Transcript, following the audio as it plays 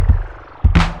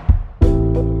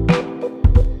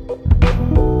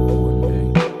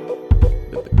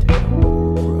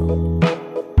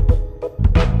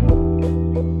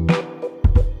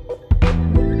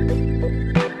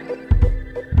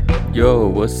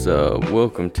what's up?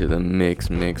 Welcome to the Mix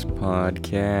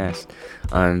Podcast.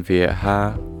 I'm Viet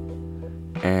Ha,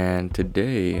 and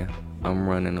today I'm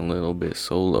running a little bit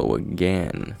solo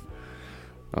again.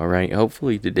 Alright,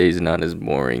 hopefully today's not as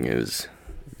boring as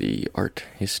the art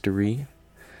history.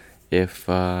 If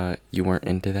you weren't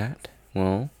into that,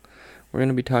 well, we're going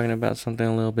to be talking about something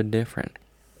a little bit different.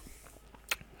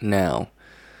 Now,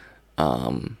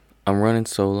 I'm running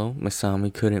solo.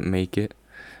 Masami couldn't make it,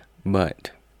 but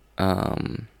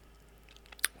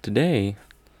today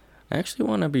I actually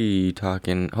want to be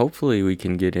talking. Hopefully, we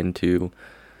can get into.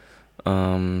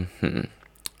 I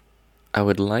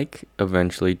would like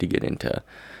eventually to get into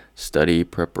study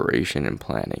preparation and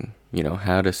planning. You know,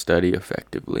 how to study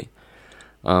effectively.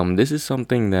 This is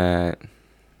something that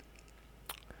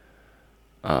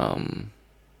I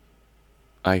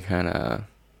kind of.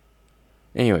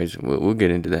 Anyways, we'll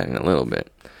get into that in a little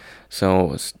bit.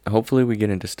 So hopefully we get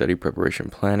into study preparation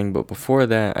planning, but before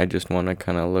that, I just want to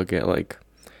kind of look at like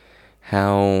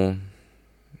how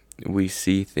we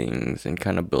see things and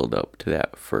kind of build up to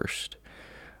that first.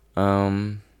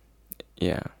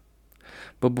 Yeah.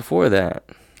 But before that,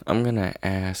 I'm going to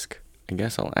ask, I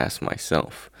guess I'll ask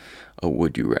myself a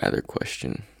would you rather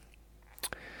question.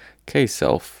 Okay,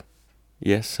 self.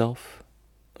 Yes, self?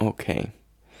 Okay.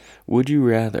 Would you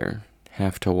rather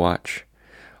have to watch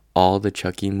all the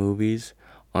Chucky movies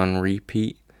on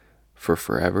repeat for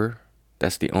forever?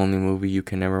 That's the only movie you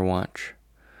can ever watch.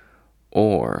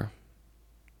 Or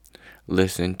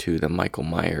listen to the Michael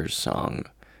Myers song.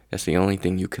 That's the only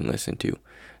thing you can listen to.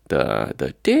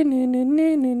 The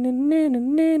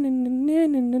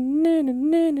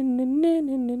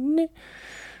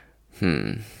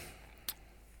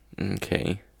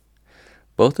Okay.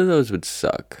 Both of those would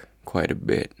suck quite a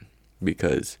bit,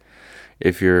 because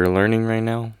if you're learning right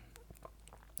now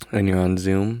and you're on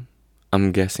Zoom,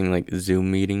 I'm guessing like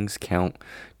Zoom meetings count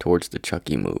towards the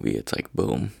Chucky movie. It's like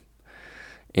boom.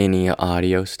 Any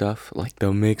audio stuff like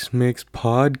the Mix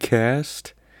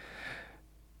Podcast,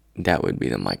 that would be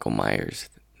the Michael Myers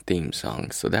theme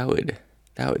song. So that would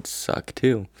suck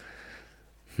too.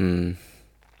 Man,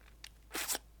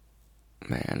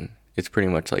 it's pretty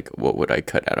much like what would I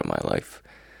cut out of my life?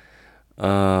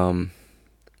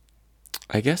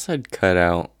 I guess I'd cut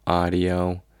out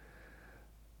audio.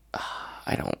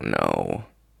 I don't know.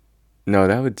 No,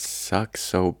 that would suck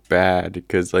so bad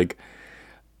because, like,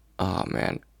 oh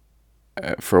man,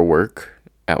 for work,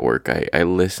 at work, I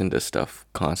listen to stuff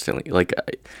constantly. Like,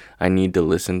 I need to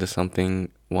listen to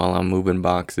something while I'm moving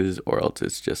boxes, or else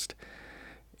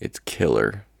it's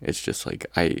killer. It's just like,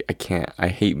 I can't, I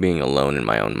hate being alone in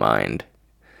my own mind.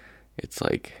 It's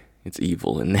like, it's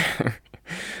evil in there.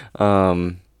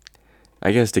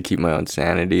 I guess to keep my own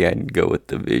sanity, I'd go with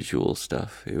the visual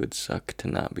stuff. It would suck to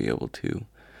not be able to.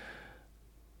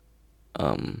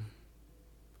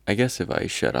 I guess if I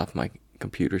shut off my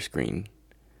computer screen,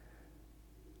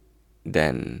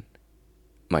 then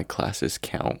my classes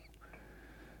count.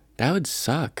 That would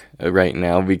suck right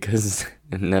now, because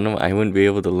I wouldn't be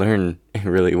able to learn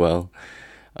really well,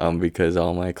 because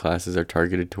all my classes are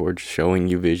targeted towards showing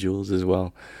you visuals as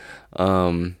well.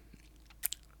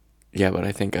 Yeah, but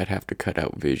I think I'd have to cut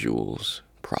out visuals,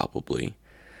 probably.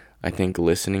 I think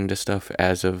listening to stuff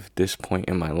as of this point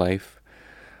in my life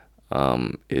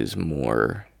is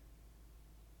more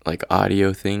like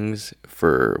audio things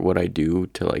for what I do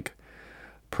to like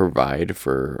provide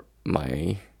for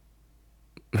myself,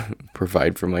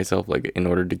 like in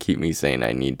order to keep me sane.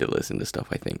 I need to listen to stuff,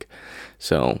 I think.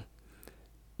 So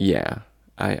yeah,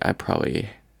 I probably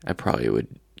would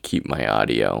keep my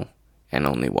audio and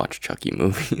only watch Chucky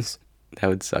movies. That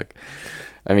would suck.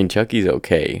 I mean, Chucky's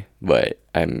okay, but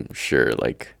I'm sure,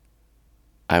 like,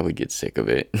 I would get sick of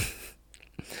it.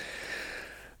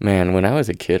 Man, when I was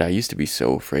a kid, I used to be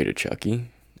so afraid of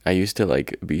Chucky. I used to,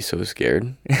 like, be so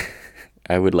scared.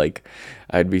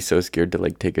 I'd be so scared to,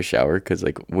 like, take a shower, because,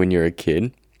 like, when you're a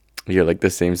kid, you're, like, the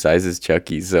same size as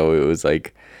Chucky, so it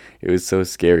was so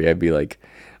scary. I'd be, like,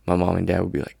 my mom and dad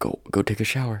would be like, go take a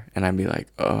shower, and I'd be like,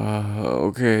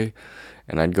 okay.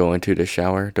 And I'd go into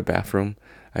the bathroom.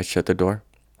 I'd shut the door.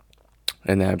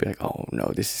 And then I'd be like, oh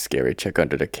no, this is scary. Check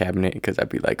under the cabinet, because I'd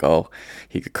be like, oh,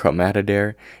 he could come out of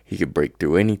there. He could break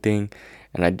through anything.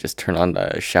 And I'd just turn on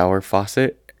the shower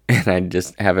faucet, and I'd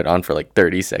just have it on for like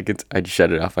 30 seconds. I'd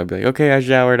shut it off. I'd be like, okay, I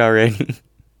showered already.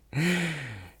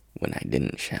 When I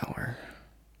didn't shower.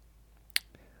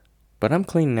 But I'm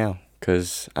clean now,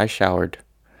 because I showered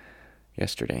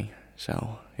yesterday.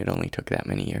 So it only took that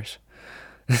many years.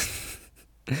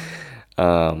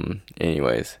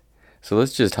 Anyways, so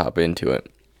let's just hop into it.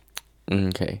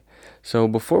 Okay, so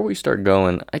before we start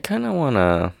going, I kind of want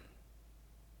to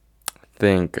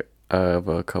think of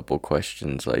a couple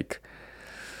questions like,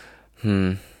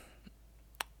 hmm.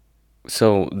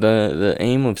 So the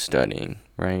aim of studying,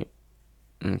 right?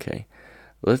 Okay.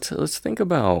 Let's think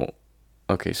about,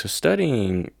 okay, so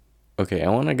studying, okay, I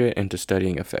want to get into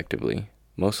studying effectively,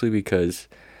 mostly because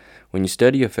when you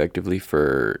study effectively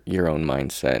for your own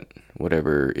mindset,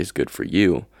 whatever is good for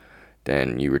you,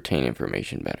 then you retain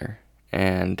information better.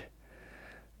 And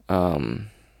um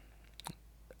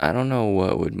I don't know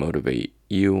what would motivate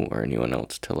you or anyone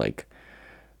else to like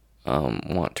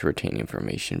want to retain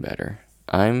information better.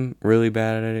 I'm really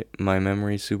bad at it. My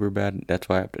memory's super bad. That's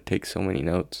why I have to take so many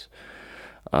notes.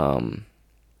 Um,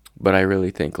 but I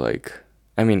really think like,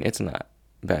 I mean, it's not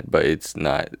bad, but it's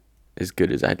not as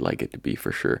good as I'd like it to be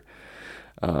for sure.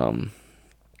 Um,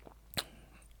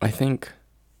 I think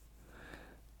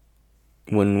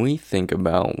when we think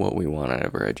about what we want out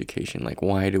of our education, like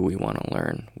why do we want to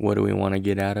learn? What do we want to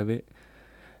get out of it?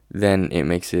 Then it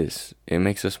makes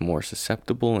us more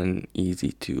susceptible and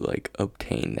easy to like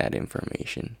obtain that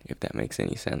information, if that makes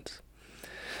any sense.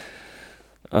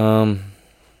 Um,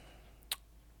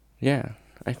 yeah,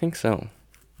 I think so.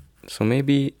 So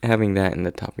maybe having that in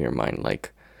the top of your mind,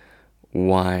 like,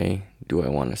 why do I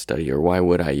want to study, or why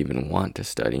would I even want to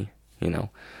study? You know,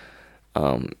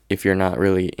 if you're not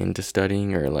really into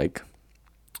studying, or like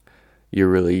you're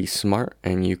really smart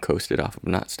and you coasted off of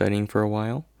not studying for a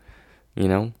while, you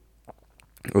know,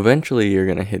 eventually you're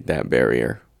gonna hit that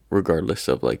barrier, regardless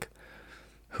of like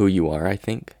who you are. I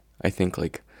think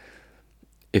like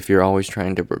if you're always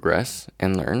trying to progress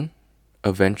and learn,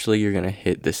 eventually you're gonna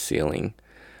hit the ceiling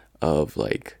of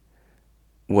like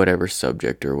whatever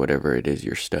subject or whatever it is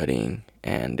you're studying,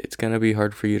 and it's gonna be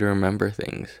hard for you to remember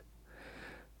things.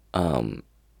 Um,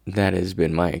 that has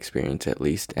been my experience at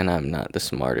least, and I'm not the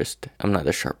smartest. I'm not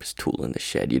the sharpest tool in the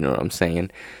shed. You know what I'm saying?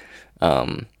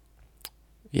 Um,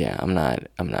 yeah, I'm not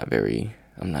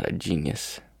a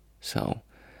genius. So,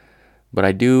 but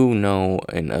I do know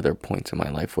in other points in my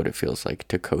life what it feels like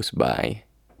to coast by.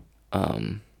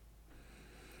 Um,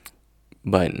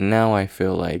 but now I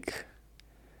feel like,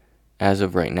 as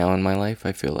of right now in my life,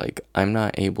 I feel like I'm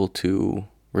not able to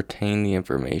retain the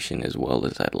information as well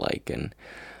as I'd like, and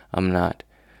I'm not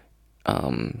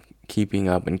keeping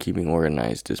up and keeping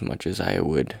organized as much as I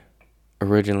would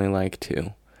originally like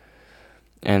to.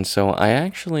 And so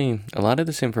a lot of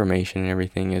this information and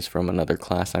everything is from another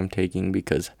class I'm taking,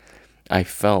 because I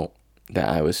felt that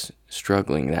I was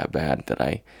struggling that bad that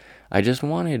I just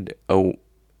wanted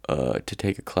to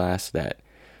take a class that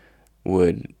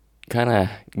would kind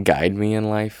of guide me in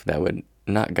life, that would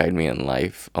not guide me in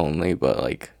life only, but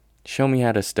like show me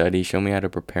how to study, show me how to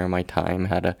prepare my time,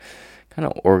 how to kind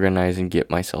of organize and get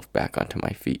myself back onto my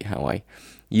feet how I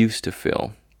used to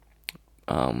feel,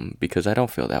 because I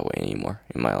don't feel that way anymore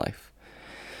in my life.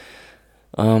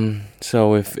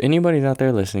 So if anybody's out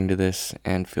there listening to this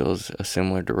and feels a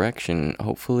similar direction,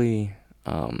 hopefully,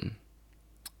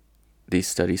 these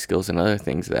study skills and other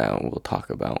things that we'll talk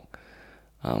about,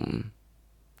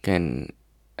 can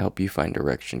help you find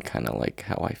direction, kind of like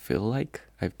how I feel like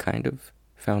I've kind of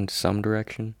found some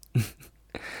direction.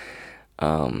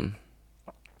 um,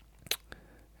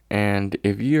 and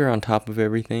if you're on top of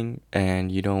everything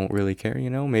and you don't really care,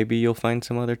 maybe you'll find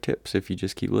some other tips if you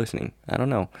just keep listening. I don't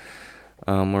know.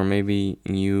 Or maybe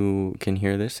you can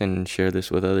hear this and share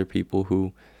this with other people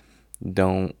who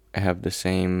don't have the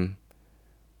same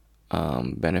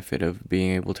benefit of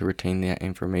being able to retain that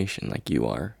information like you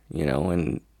are,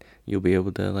 and you'll be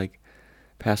able to like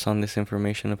pass on this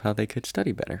information of how they could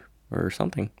study better or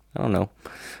something. I don't know.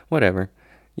 Whatever.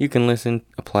 You can listen,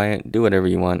 apply it, do whatever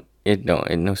you want. It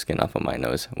no skin off of my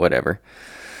nose. Whatever.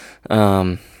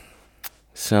 So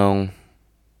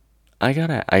I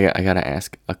gotta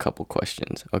ask a couple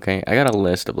questions. Okay, I got a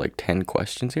list of like 10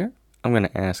 questions here. I'm gonna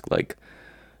ask like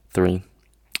 3.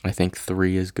 I think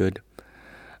 3 is good.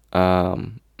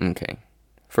 Okay.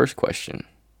 First question.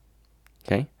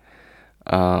 Okay.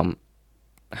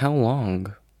 How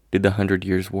long did the 100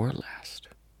 Years' War last?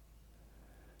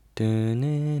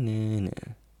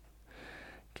 Da-na-na-na.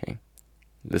 Okay.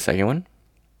 The second one.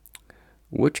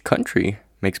 Which country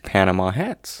makes Panama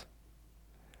hats?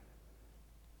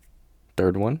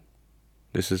 Third one.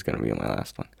 This is gonna be my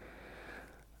last one.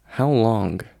 How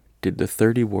long did the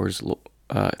 30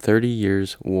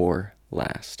 Years' War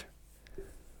last?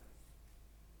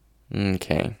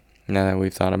 Okay. Now that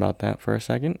we've thought about that for a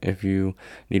second, if you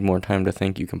need more time to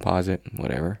think, you can pause it,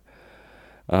 whatever.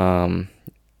 Okay.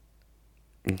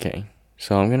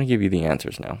 So I'm going to give you the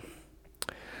answers now.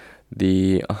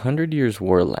 The 100 Years'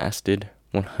 War lasted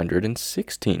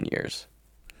 116 years.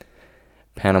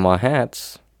 Panama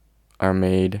hats are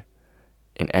made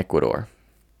in Ecuador.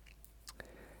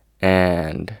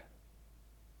 And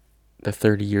the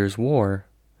 30 Years' War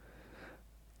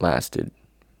lasted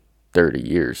 30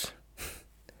 years.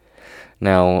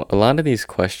 Now, a lot of these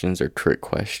questions are trick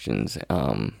questions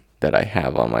that I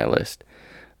have on my list,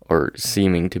 or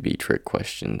seeming to be trick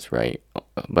questions, right?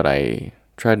 But I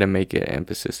tried to make it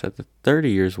emphasis that the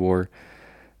 30 Years' War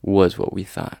was what we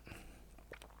thought.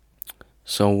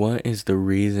 So what is the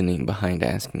reasoning behind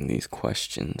asking these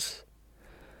questions?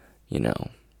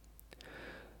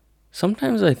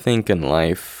 Sometimes I think in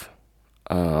life,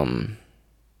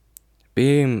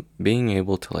 being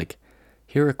able to like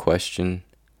hear a question,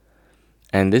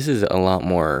 and this is a lot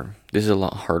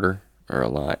harder,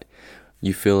 or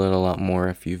you feel it a lot more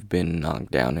if you've been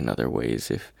knocked down in other ways,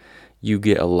 if you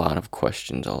get a lot of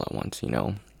questions all at once,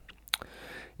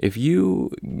 If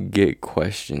you get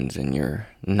questions and you're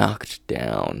knocked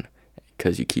down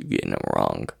because you keep getting them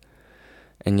wrong,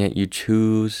 and yet you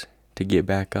choose to get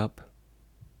back up,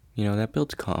 that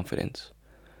builds confidence.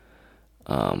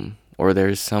 Or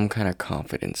there's some kind of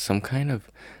confidence,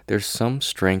 there's some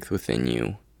strength within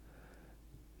you.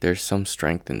 There's some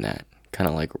strength in that, kind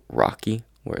of like Rocky,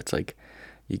 where it's like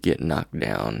you get knocked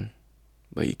down,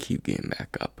 but you keep getting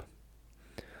back up.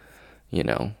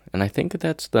 And I think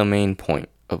that's the main point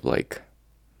of like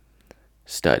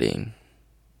studying,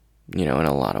 in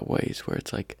a lot of ways, where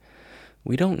it's like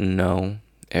we don't know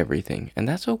everything, and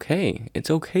that's okay. It's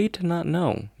okay to not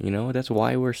know, that's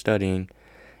why we're studying,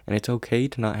 and it's okay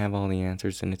to not have all the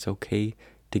answers, and it's okay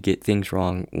to get things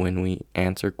wrong when we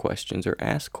answer questions or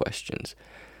ask questions,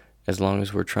 as long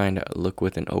as we're trying to look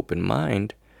with an open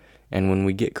mind, and when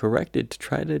we get corrected, to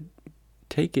try to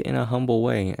take it in a humble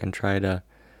way and try to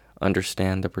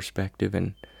understand the perspective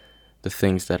and the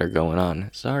things that are going on.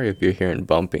 Sorry if you're hearing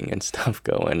bumping and stuff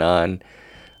going on.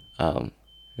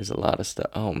 There's a lot of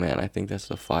stuff. Oh man, I think that's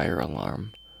the fire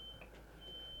alarm.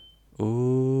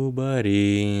 Ooh,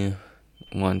 buddy.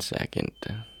 1 second.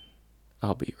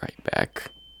 I'll be right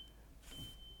back.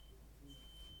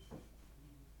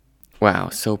 Wow,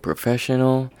 so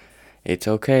professional. It's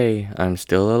okay. I'm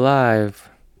still alive.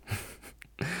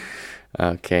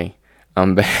 Okay,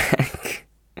 I'm back.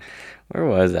 Where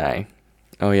was I?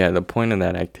 Oh yeah, the point of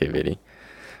that activity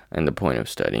and the point of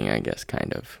studying, I guess,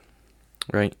 kind of,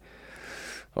 right?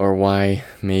 Or why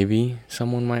maybe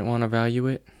someone might want to value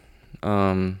it.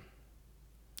 Another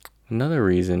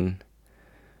reason,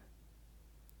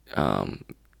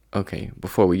 okay,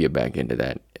 before we get back into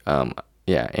that,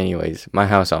 anyways, my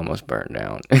house almost burned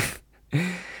down.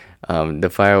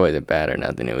 The fire wasn't bad or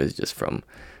nothing, it was just from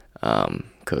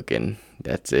cooking,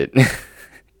 that's it.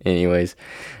 Anyways,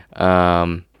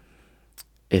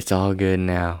 it's all good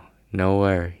now. No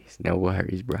worries,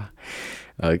 bro.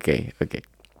 Okay.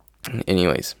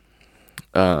 Anyways,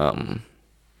 okay.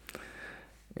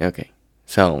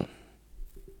 So,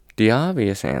 the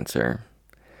obvious answer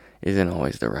isn't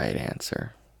always the right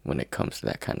answer when it comes to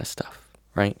that kind of stuff,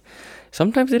 right?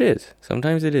 Sometimes it is,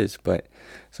 but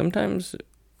sometimes,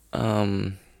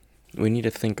 we need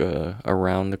to think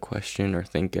around the question, or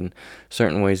think in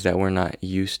certain ways that we're not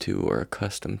used to or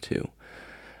accustomed to.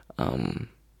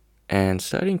 And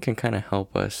studying can kind of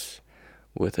help us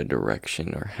with a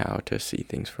direction, or how to see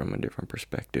things from a different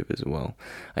perspective as well.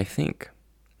 I think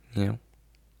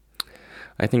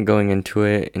going into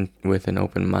it with an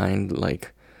open mind,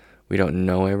 like we don't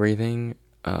know everything,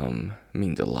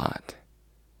 means a lot,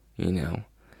 and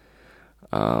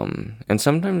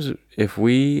sometimes if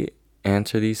we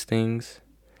answer these things,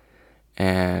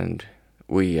 and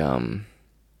we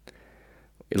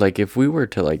like if we were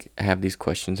to like have these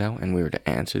questions out and we were to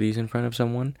answer these in front of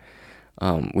someone,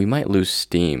 we might lose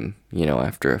steam,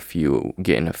 after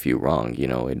getting a few wrong.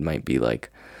 It might be like,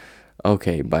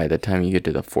 okay, by the time you get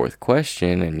to the fourth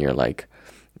question and you're like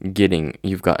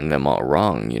you've gotten them all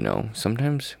wrong,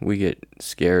 sometimes we get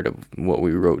scared of what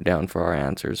we wrote down for our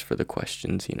answers for the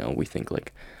questions. We think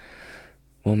like,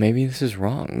 well, maybe this is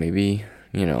wrong. Maybe,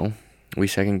 we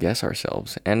second guess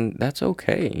ourselves, and that's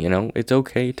okay. It's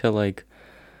okay to like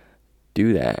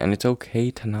do that, and it's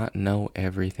okay to not know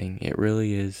everything. It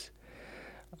really is.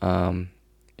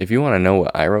 If you want to know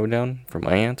what I wrote down for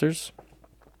my answers,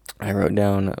 I wrote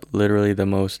down literally the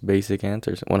most basic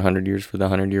answers. 100 years for the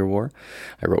 100-Year War.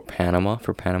 I wrote Panama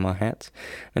for Panama hats,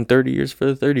 and 30 years for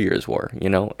the 30 Years' War,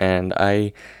 and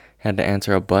I had to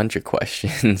answer a bunch of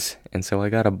questions, and so I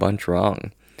got a bunch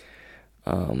wrong.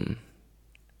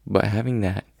 But having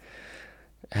that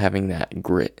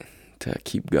grit to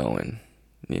keep going,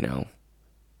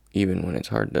 even when it's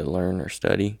hard to learn or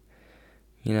study,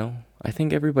 I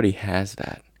think everybody has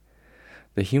that.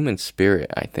 The human spirit,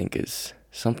 I think, is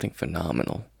something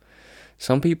phenomenal.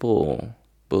 Some people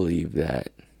believe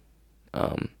that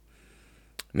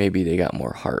maybe they got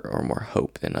more heart or more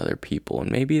hope than other people, and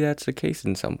maybe that's the case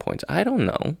in some points. I don't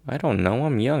know.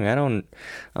 I'm young. I don't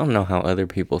know how other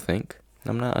people think.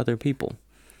 I'm not other people.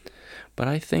 But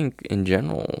I think in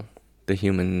general,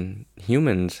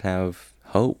 humans have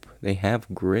hope. They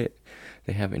have grit.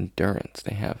 They have endurance.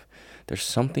 There's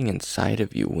something inside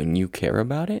of you when you care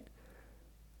about it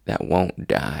that won't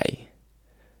die.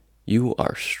 You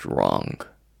are strong.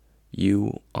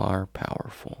 You are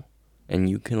powerful. And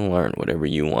you can learn whatever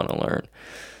you want to learn.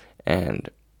 And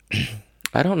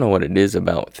I don't know what it is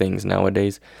about things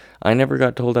nowadays. I never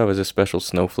got told I was a special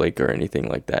snowflake or anything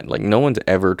like that. Like, no one's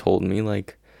ever told me,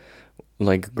 like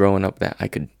growing up, that I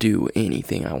could do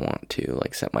anything I want to,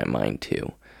 like, set my mind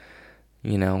to,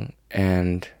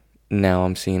 And now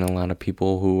I'm seeing a lot of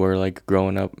people who are, like,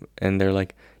 growing up, and they're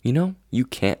like, you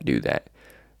can't do that.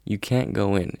 You can't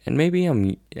go in. And maybe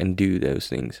and do those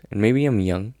things. And maybe I'm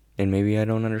young. And maybe I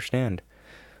don't understand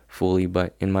fully,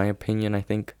 but in my opinion, I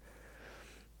think,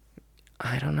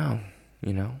 I don't know,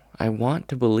 I want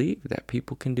to believe that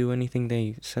people can do anything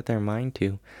they set their mind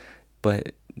to,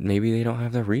 but maybe they don't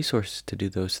have the resources to do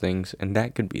those things, and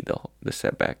that could be the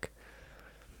setback.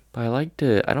 But I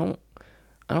don't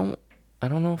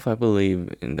know if I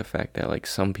believe in the fact that, like,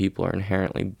 some people are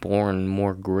inherently born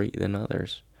more great than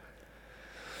others.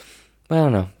 But I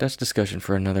don't know. That's discussion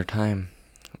for another time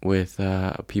with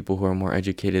people who are more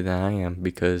educated than I am,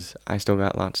 because I still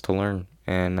got lots to learn,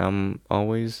 and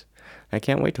I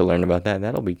can't wait to learn about that.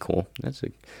 That'll be cool.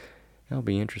 That'll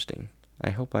be interesting.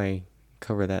 I hope I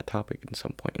cover that topic at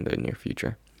some point in the near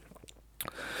future.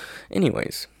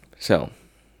 Anyways, so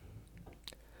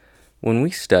when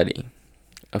we study,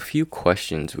 a few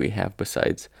questions we have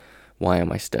besides, why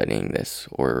am I studying this,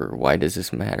 or why does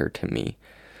this matter to me?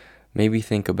 Maybe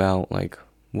think about, like,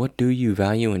 what do you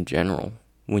value in general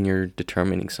when you're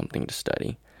determining something to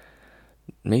study?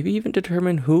 Maybe even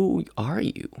determine, who are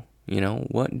you?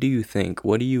 What do you think?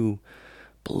 What do you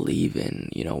believe in?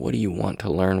 What do you want to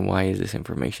learn? Why is this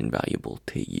information valuable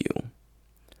to you?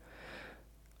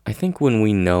 I think when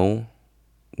we know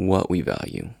what we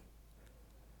value,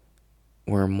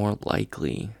 we're more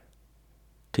likely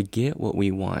to get what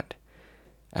we want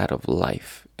out of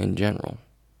life in general.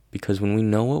 Because when we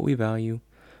know what we value,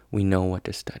 we know what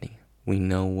to study. We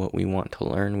know what we want to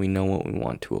learn. We know what we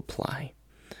want to apply.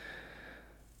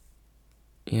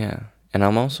 Yeah. And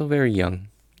I'm also very young.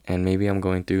 And maybe I'm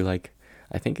going through, like,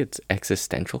 I think it's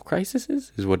existential crises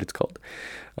is what it's called.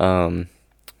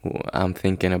 I'm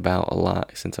thinking about a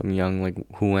lot since I'm young, like,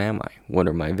 who am I? What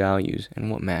are my values?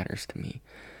 And what matters to me?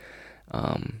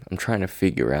 I'm trying to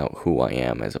figure out who I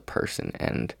am as a person.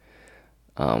 And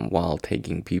while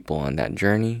taking people on that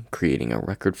journey, creating a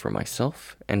record for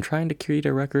myself, and trying to create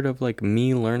a record of, like,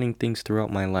 me learning things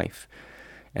throughout my life.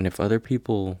 And if other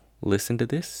people listen to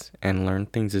this and learn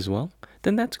things as well,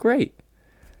 then that's great.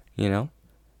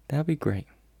 That'd be great.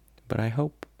 But I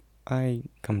hope I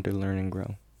come to learn and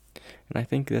grow. And I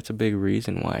think that's a big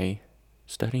reason why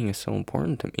studying is so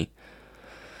important to me.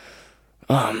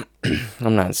 I'm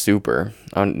not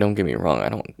don't get me wrong, I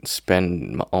don't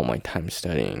spend all my time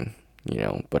studying,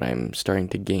 but I'm starting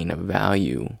to gain a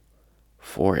value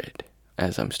for it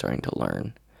as I'm starting to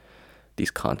learn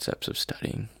these concepts of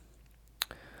studying.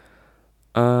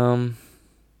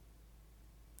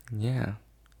 Yeah.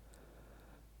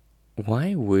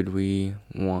 Why would we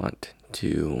want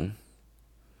to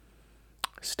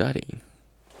study?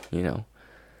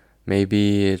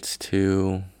 Maybe it's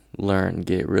to learn,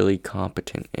 get really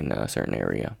competent in a certain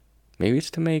area. Maybe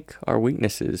it's to make our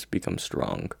weaknesses become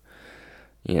strong,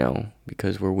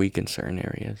 because we're weak in certain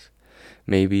areas.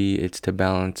 Maybe it's to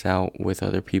balance out with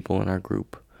other people in our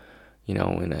group.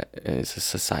 As a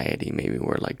society, maybe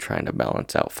we're, like, trying to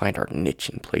balance out, find our niche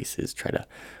in places, try to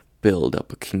build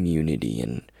up a community,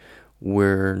 and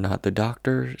we're not the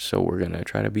doctor, so we're going to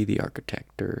try to be the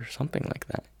architect or something like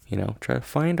that. Try to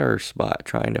find our spot,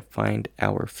 trying to find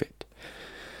our fit.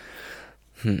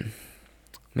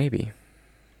 Maybe.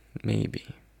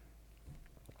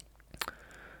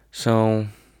 So,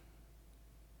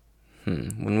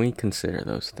 when we consider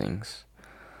those things,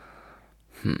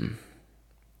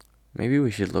 maybe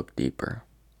we should look deeper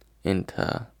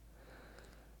into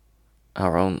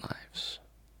our own lives,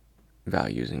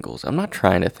 values, and goals. I'm not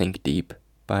trying to think deep,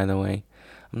 by the way.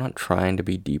 I'm not trying to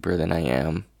be deeper than I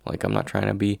am. Like, I'm not trying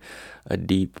to be a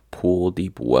deep pool,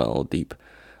 deep well, deep.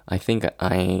 I think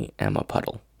I am a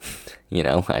puddle.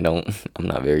 I'm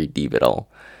not very deep at all.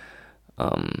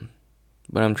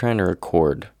 But I'm trying to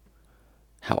record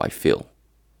how I feel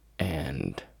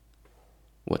and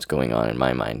what's going on in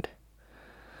my mind.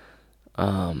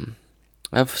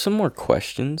 I have some more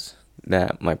questions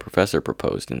that my professor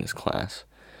proposed in this class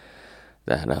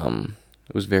that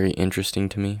was very interesting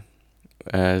to me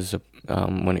as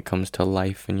when it comes to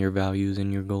life and your values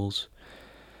and your goals.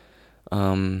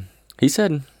 He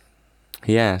said,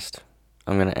 he asked,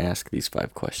 I'm going to ask these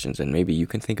 5 questions and maybe you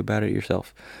can think about it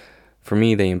yourself. For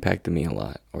me, they impacted me a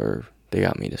lot, or they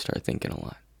got me to start thinking a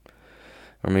lot.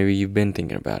 Or maybe you've been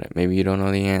thinking about it. Maybe you don't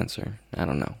know the answer. I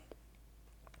don't know.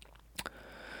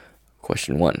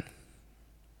 Question 1.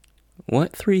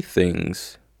 What 3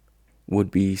 things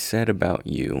would be said about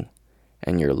you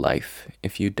and your life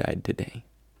if you died today?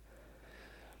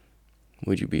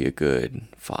 Would you be a good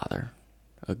father,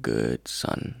 a good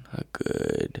son, a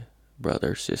good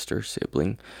brother, sister,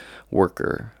 sibling,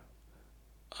 worker,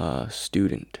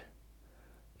 student,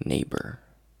 neighbor?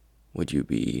 Would you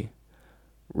be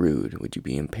rude? Would you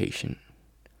be impatient?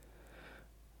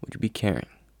 Would you be caring?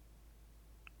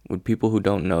 Would people who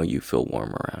don't know you feel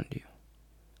warm around you?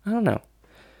 I don't know.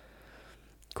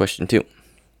 Question 2.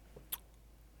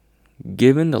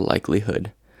 Given the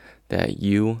likelihood that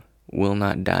you will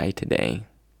not die today,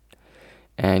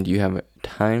 and you have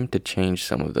time to change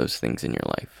some of those things in your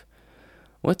life,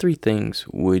 what 3 things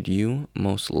would you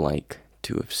most like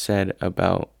to have said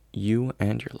about you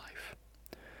and your life?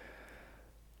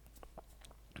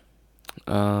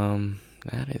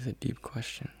 That is a deep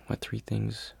question. What 3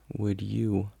 things would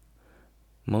you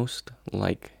most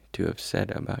like to have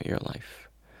said about your life?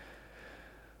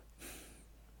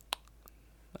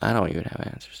 I don't even have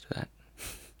answers to that.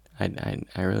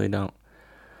 I really don't.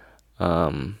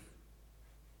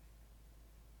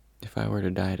 If I were to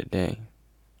die today,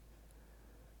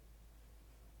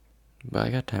 but I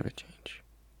got time to change.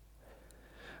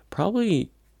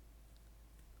 Probably,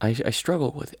 I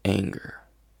struggle with anger,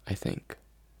 I think.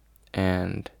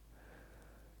 And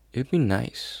it'd be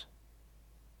nice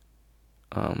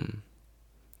to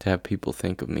have people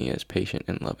think of me as patient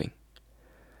and loving.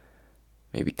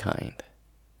 Maybe kind.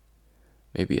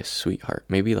 Maybe a sweetheart.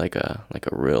 Maybe like a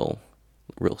real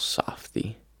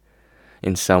softy.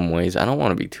 In some ways, I don't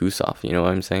want to be too soft, you know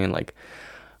what I'm saying? Like,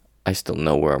 I still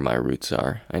know where my roots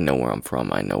are. I know where I'm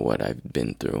from. I know what I've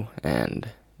been through. And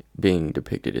being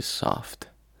depicted as soft.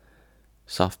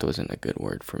 Soft wasn't a good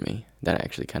word for me. That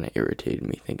actually kind of irritated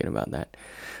me thinking about that.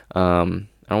 I don't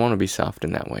want to be soft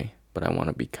in that way, but I want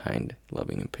to be kind,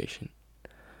 loving, and patient.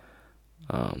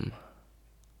 That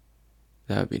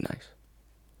would be nice.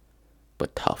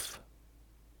 But tough.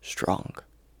 Strong.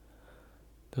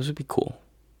 Those would be cool.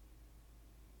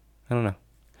 I don't know.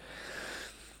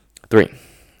 3.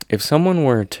 If someone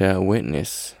were to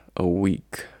witness a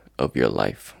week of your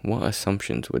life, what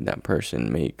assumptions would that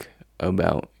person make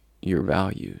about your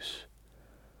values?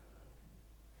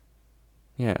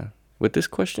 Yeah. With this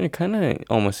question, it kind of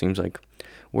almost seems like,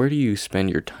 where do you spend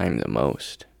your time the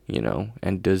most, you know?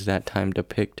 And does that time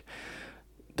depict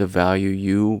the value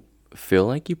you feel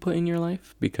like you put in your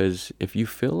life? Because if you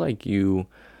feel like you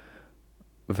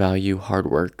value hard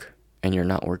work and you're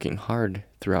not working hard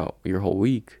throughout your whole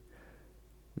week,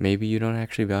 maybe you don't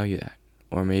actually value that.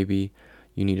 Or maybe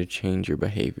you need to change your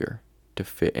behavior to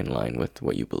fit in line with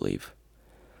what you believe.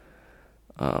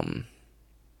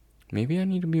 Maybe I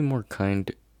need to be more kind,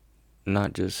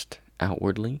 not just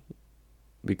outwardly,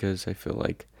 because I feel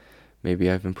like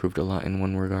maybe I've improved a lot in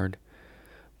one regard,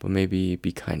 but maybe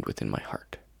be kind within my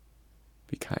heart.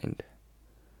 Be kind.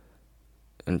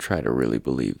 And try to really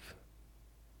believe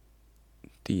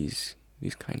these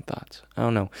kind thoughts. I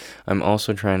don't know. I'm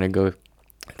also trying to go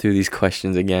through these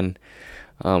questions again,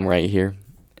 right here,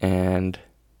 and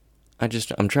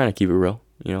I'm trying to keep it real,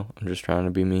 you know. I'm just trying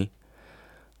to be me.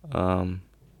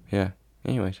 Yeah.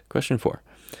 Anyways, question 4.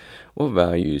 What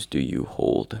values do you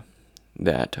hold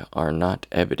that are not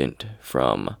evident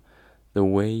from the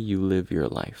way you live your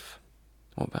life?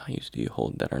 What values do you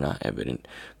hold that are not evident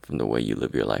from the way you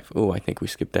live your life? Oh, I think we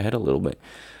skipped ahead a little bit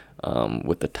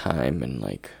with the time and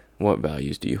like, what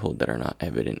values do you hold that are not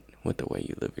evident with the way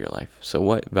you live your life? So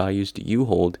what values do you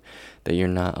hold that you're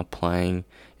not applying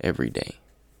every day?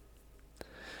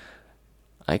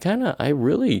 I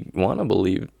really want to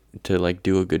believe to like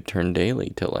do a good turn daily,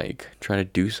 to like try to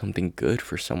do something good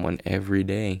for someone every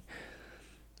day.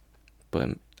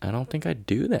 But I don't think I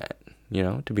do that, you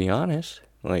know, to be honest.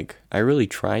 Like, I really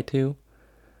try to,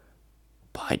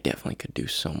 but I definitely could do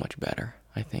so much better,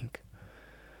 I think.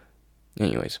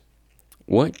 Anyways,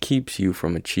 what keeps you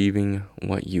from achieving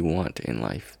what you want in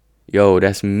life? Yo,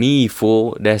 that's me,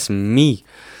 fool. That's me.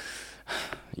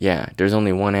 Yeah, there's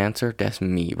only one answer. That's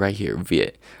me right here,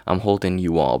 Viet. I'm holding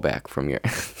you all back from your...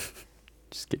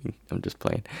 Just kidding. I'm just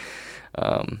playing.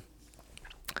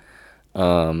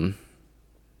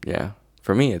 Yeah.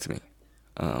 For me, it's me.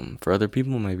 For other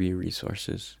people, it might be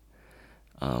resources.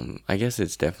 I guess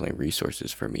it's definitely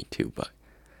resources for me too, but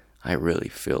I really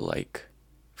feel like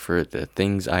for the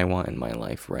things I want in my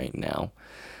life right now,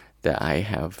 that I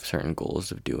have certain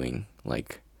goals of doing,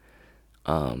 like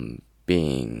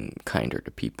being kinder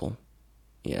to people.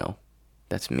 You know,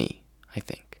 that's me, I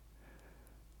think.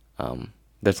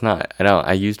 That's not,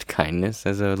 I used kindness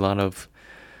as a lot of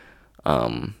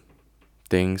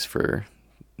things for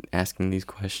asking these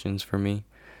questions for me.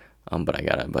 But I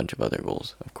got a bunch of other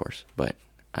goals, of course. But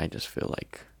I just feel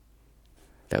like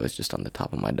that was just on the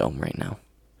top of my dome right now.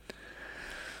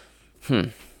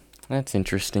 That's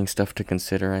interesting stuff to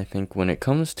consider, I think, when it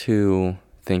comes to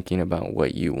thinking about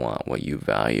what you want, what you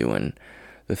value, and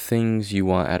the things you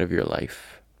want out of your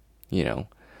life. You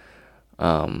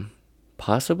know,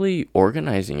 possibly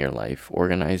organizing your life,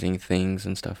 organizing things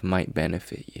and stuff might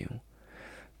benefit you.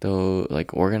 Though,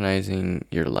 like, organizing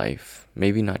your life,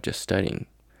 maybe not just studying,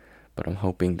 but I'm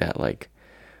hoping that, like,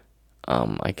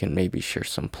 I can maybe share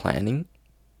some planning,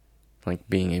 like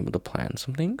being able to plan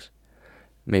some things.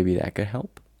 Maybe that could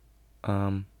help.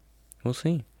 We'll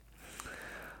see.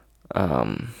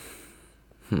 Um,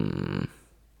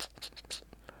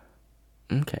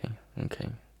 okay.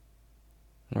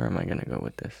 Where am I gonna go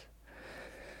with this?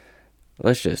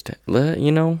 Let's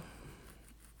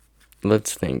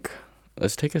think.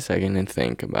 Let's take a second and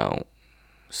think about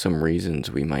some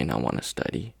reasons we might not want to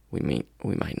study. We might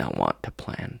not want to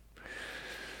plan.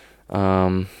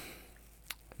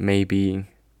 Maybe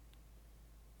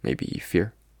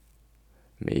fear.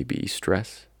 Maybe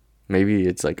stress. Maybe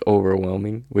it's like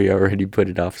overwhelming. We already put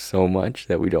it off so much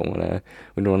that we don't wanna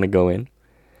go in.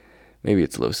 Maybe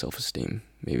it's low self-esteem.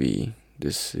 Maybe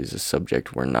this is a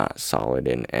subject we're not solid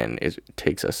in, and it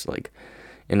takes us, like,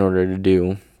 in order to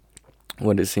do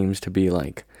what it seems to be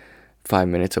like 5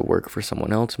 minutes of work for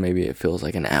someone else, maybe it feels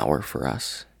like an hour for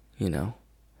us, you know?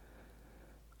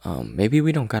 Maybe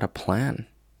we don't got a plan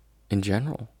in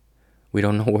general. We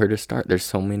don't know where to start. There's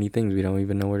so many things we don't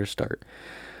even know where to start.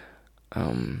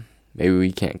 Maybe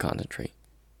we can't concentrate.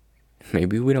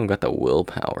 Maybe we don't got the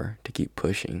willpower to keep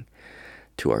pushing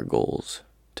to our goals,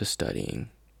 to studying,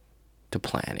 to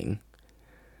planning.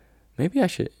 Maybe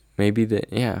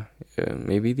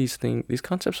these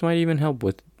concepts might even help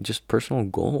with just personal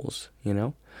goals, you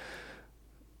know?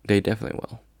 They definitely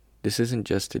will. This isn't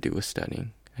just to do with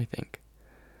studying, I think.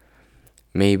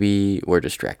 Maybe we're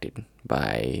distracted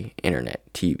by internet,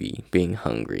 TV, being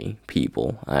hungry,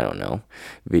 people, I don't know,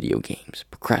 video games,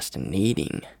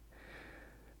 procrastinating.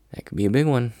 That could be a big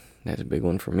one. That's a big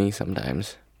one for me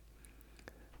sometimes.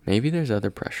 Maybe there's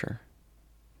other pressure.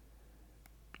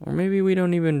 Or maybe we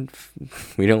don't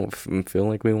feel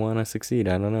like we want to succeed.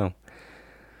 I don't know.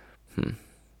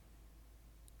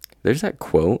 There's that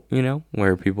quote, you know,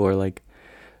 where people are like,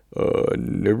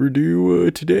 never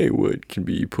do today what can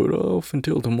be put off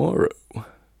until tomorrow.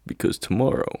 Because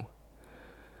tomorrow,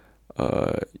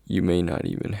 you may not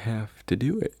even have to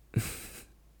do it.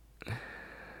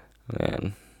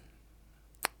 Man.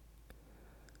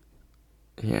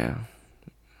 Yeah.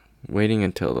 Waiting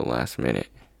until the last minute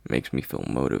makes me feel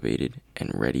motivated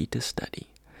and ready to study.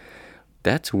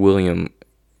 That's William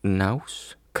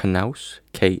Knaus, Knaus,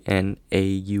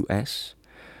 Knaus.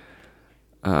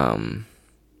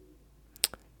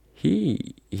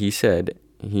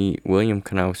 William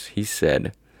Knaus, he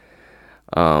said,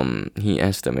 he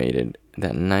estimated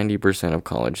that 90% of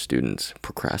college students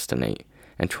procrastinate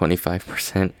and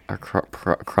 25% are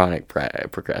chronic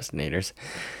procrastinators.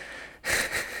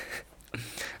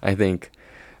 I think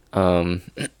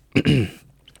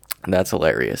that's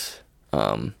hilarious.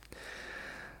 I'm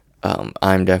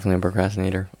definitely a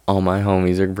procrastinator. All my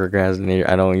homies are procrastinators.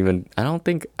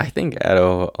 I think out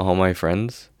of all my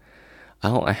friends, I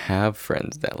don't have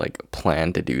friends that, like,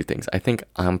 plan to do things. I think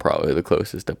I'm probably the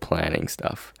closest to planning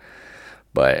stuff.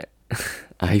 But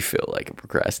I feel like a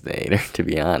procrastinator, to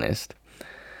be honest.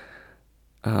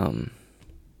 So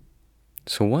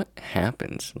what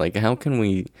happens? Like, how can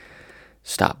we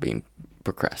stop being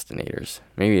procrastinators?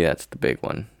 Maybe that's the big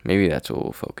one. Maybe that's what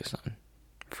we'll focus on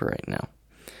for right now.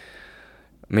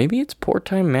 Maybe it's poor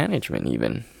time management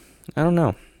even. I don't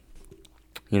know.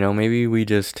 You know, maybe we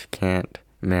just can't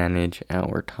manage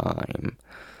our time.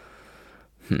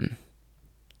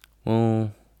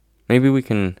 Well, maybe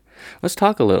let's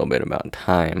talk a little bit about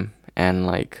time and,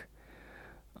 like,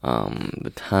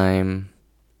 the time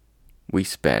we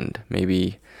spend.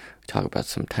 Maybe talk about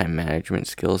some time management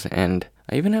skills, and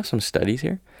I even have some studies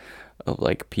here of,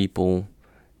 like, people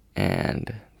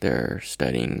and their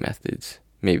studying methods.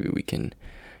 Maybe we can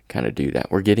kind of do that.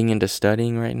 We're getting into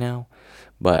studying right now,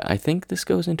 but I think this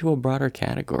goes into a broader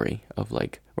category of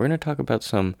like, we're going to talk about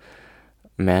some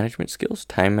management skills,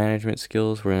 time management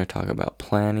skills. We're going to talk about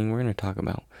planning. We're going to talk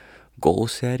about goal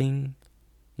setting.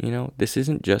 This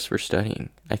isn't just for studying.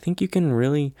 I think you can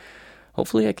really,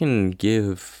 hopefully I can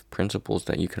give principles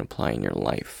that you can apply in your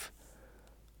life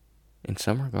in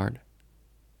some regard.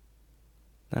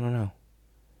 I don't know.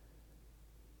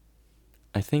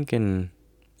 I think in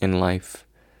life,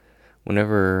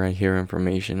 whenever I hear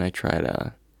information, I try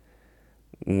to,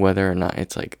 whether or not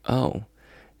it's like, oh,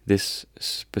 this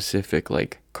specific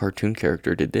like cartoon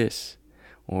character did this,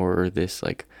 or this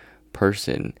like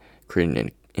person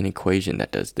created an equation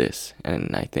that does this,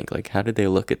 and I think like, how did they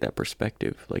look at that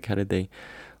perspective? Like, how did they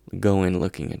go in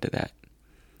looking into that?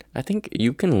 I think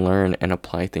you can learn and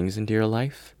apply things into your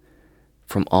life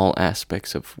from all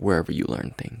aspects of wherever you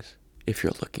learn things, if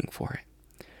you're looking for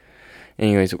it.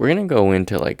 Anyways, we're going to go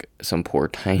into like some poor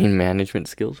time management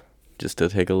skills just to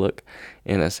take a look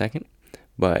in a second.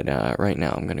 But right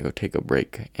now I'm going to go take a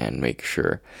break and make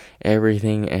sure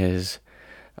everything is,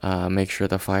 make sure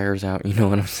the fire's out. You know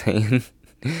what I'm saying?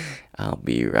 I'll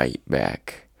be right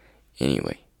back.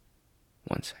 Anyway,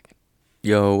 1 second.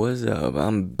 Yo, what's up?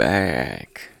 I'm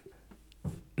back.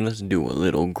 Let's do a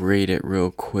little grade it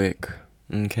real quick.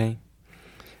 Okay?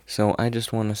 So I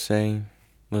just want to say,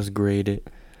 let's grade it.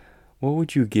 What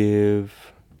would you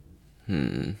give?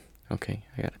 Okay,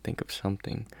 I gotta think of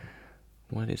something.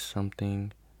 What is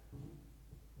something?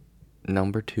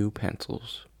 Number 2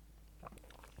 pencils.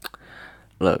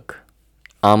 Look,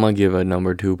 I'm gonna give a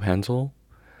number 2 pencil.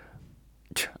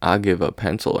 I'll give a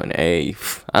pencil an A.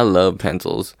 I love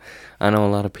pencils. I know a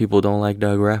lot of people don't like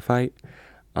the graphite.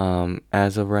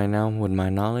 As of right now, with my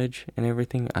knowledge and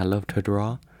everything, I love to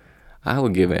draw. I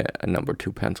would give it a number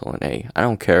 2 pencil an A. I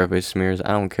don't care if it smears.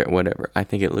 I don't care, whatever. I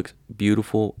think it looks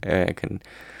beautiful. I can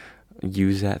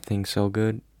use that thing so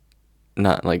good.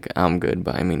 Not like I'm good,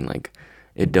 but I mean like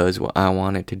it does what I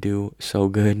want it to do so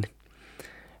good.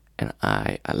 And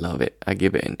I love it. I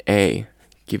give it an A.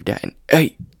 Give that an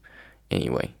A.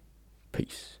 Anyway,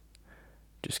 peace.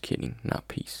 Just kidding, not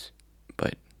peace.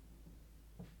 But,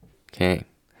 okay.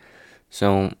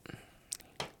 So,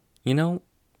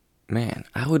 man,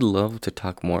 I would love to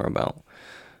talk more about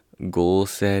goal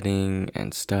setting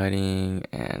and studying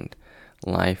and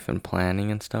life and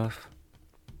planning and stuff.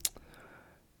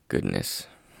 Goodness.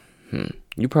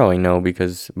 You probably know,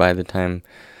 because by the time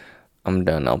I'm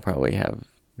done, I'll probably have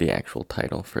the actual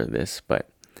title for this. But,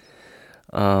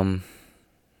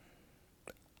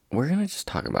 we're going to just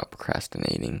talk about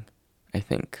procrastinating, I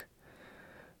think.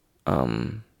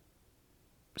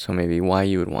 So maybe why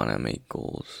you would want to make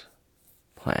goals,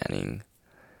 planning,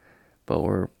 but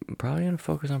we're probably going to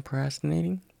focus on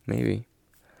procrastinating, maybe.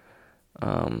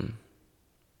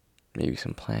 Maybe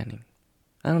some planning.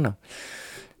 I don't know.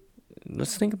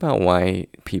 Let's think about why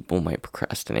people might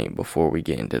procrastinate before we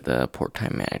get into the poor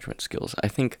time management skills. I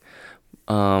think,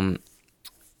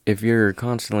 if you're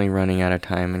constantly running out of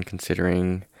time and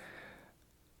considering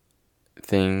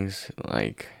things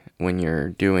like when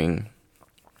you're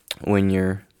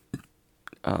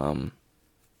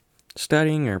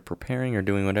studying or preparing or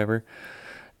doing whatever,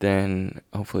 then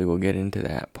hopefully we'll get into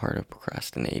that part of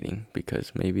procrastinating,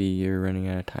 because maybe you're running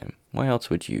out of time. Why else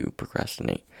would you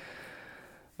procrastinate?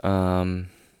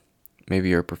 Maybe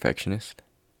you're a perfectionist.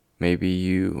 Maybe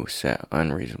you set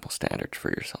unreasonable standards for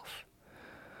yourself.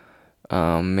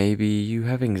 Maybe you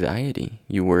have anxiety.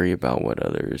 You worry about what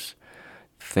others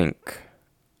think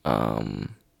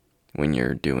when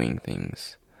you're doing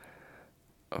things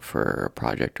for a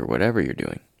project or whatever you're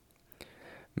doing.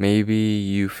 Maybe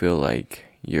you feel like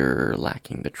you're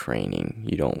lacking the training.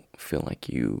 You don't feel like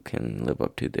you can live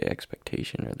up to the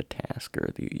expectation or the task,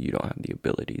 or you don't have the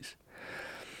abilities.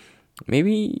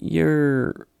 Maybe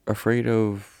you're afraid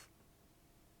of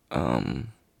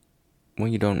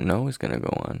what you don't know is going to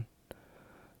go on.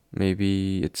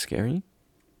 Maybe it's scary.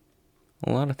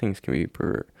 A lot of things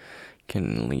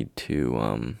can lead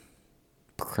to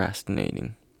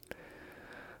procrastinating.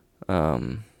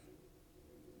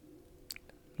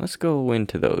 Let's go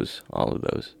into all of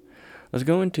those. Let's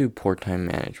go into poor time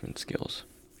management skills.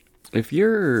 If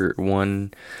you're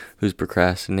one who's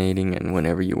procrastinating, and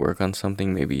whenever you work on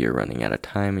something, maybe you're running out of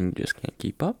time and you just can't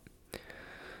keep up,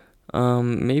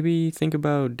 maybe think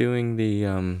about doing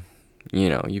the,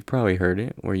 you've probably heard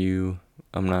it, how do you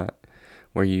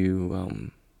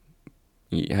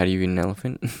eat an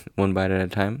elephant? One bite at a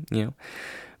time,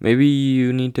 Maybe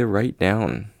you need to write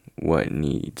down what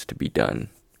needs to be done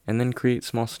and then create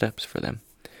small steps for them.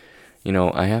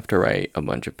 I have to write a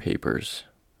bunch of papers.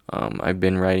 I've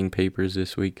been writing papers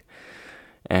this week,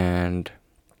 And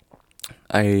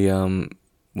I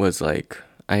was like,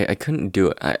 I couldn't do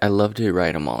it. I love to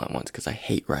write them all at once because I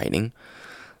hate writing.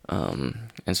 And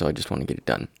so I just want to get it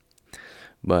done.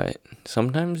 But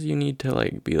sometimes you need to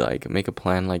like be like, make a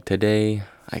plan. Like today,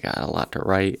 I got a lot to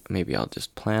write. Maybe I'll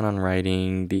just plan on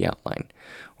writing the outline,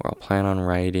 or I'll plan on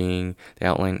writing the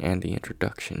outline and the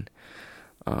introduction.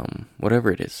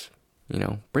 Whatever it is,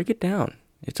 break it down.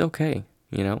 It's okay,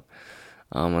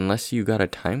 unless you got a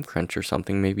time crunch or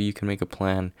something, maybe you can make a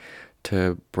plan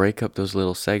to break up those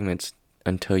little segments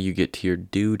until you get to your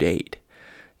due date,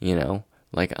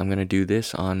 like I'm going to do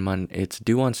this on Monday. It's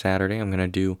due on Saturday. I'm going to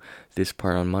do this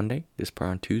part on Monday, this part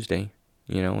on Tuesday,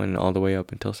 and all the way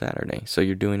up until Saturday. So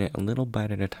you're doing it a little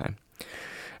bite at a time.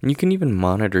 And you can even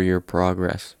monitor your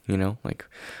progress, like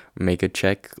make a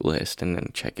checklist and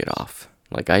then check it off.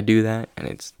 Like I do that and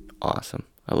it's awesome.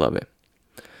 I love it.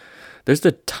 There's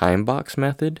the time box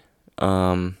method.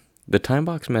 The time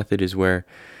box method is where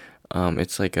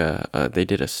it's like they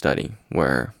did a study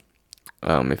where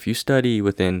if you study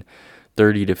within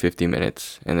 30 to 50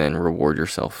 minutes and then reward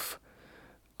yourself,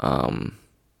 so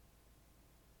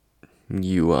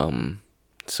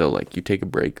like you take a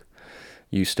break,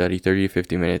 you study 30 to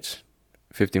 50 minutes,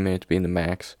 50 minutes being the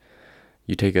max,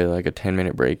 you take a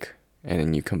 10-minute break and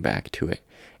then you come back to it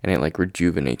and it like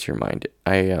rejuvenates your mind.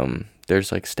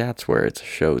 There's like stats where it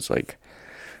shows like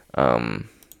 1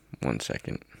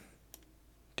 second,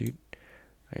 dude,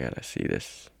 I gotta see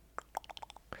this.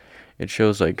 It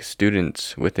shows like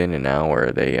students within an hour,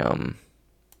 I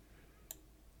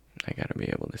gotta be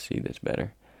able to see this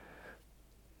better.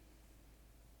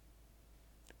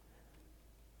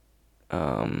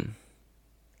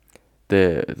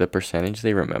 The percentage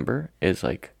they remember is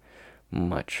like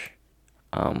much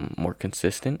more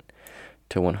consistent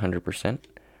to 100%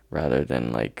 rather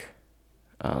than like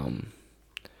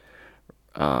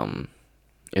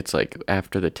it's like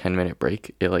after the 10-minute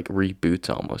break, it like reboots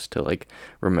almost to like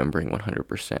remembering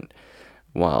 100%.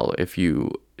 While if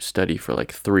you study for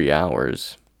like 3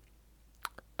 hours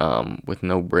with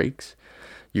no breaks,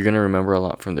 you're going to remember a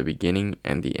lot from the beginning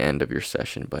and the end of your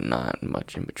session, but not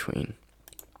much in between.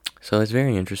 So it's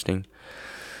very interesting.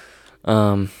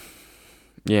 Yeah,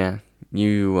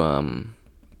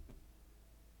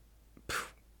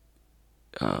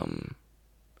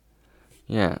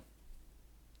 yeah,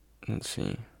 let's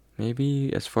see.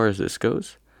 Maybe as far as this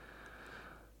goes,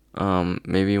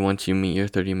 maybe once you meet your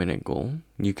 30-minute goal,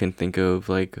 you can think of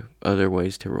like other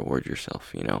ways to reward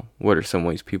yourself, What are some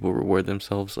ways people reward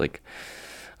themselves? Like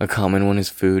a common one is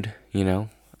food,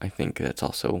 I think that's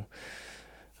also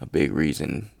a big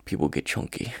reason people get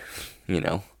chunky,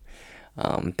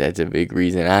 That's a big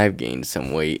reason I've gained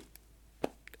some weight.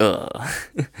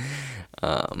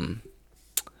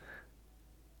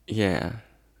 Yeah,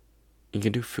 you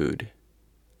can do food.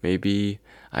 Maybe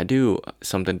I do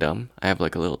something dumb. I have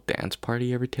like a little dance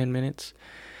party every 10 minutes,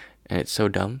 and it's so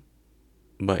dumb,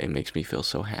 but it makes me feel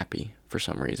so happy for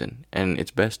some reason. And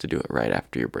it's best to do it right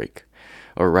after your break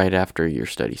or right after your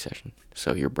study session.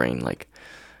 So your brain like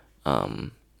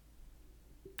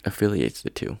affiliates the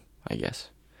two, I guess.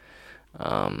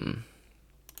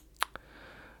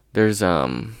 There's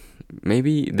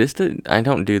maybe I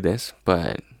don't do this,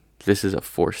 but this is a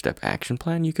 4-step action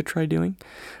plan you could try doing,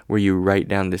 where you write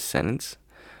down this sentence.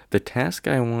 The task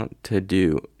I want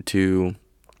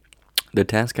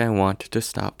to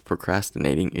stop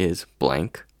procrastinating is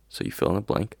blank. So you fill in the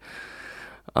blank.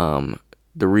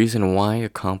 The reason why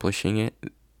accomplishing it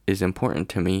is important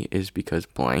to me is because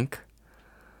blank.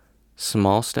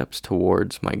 Small steps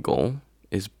towards my goal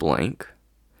is blank.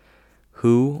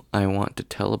 Who I want to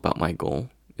tell about my goal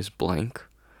is blank.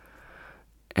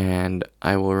 And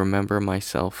I will remember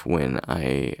myself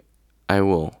I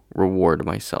will reward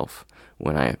myself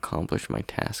when I accomplish my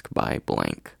task by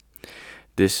blank.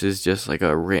 This is just like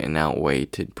a written out way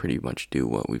to pretty much do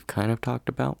what we've kind of talked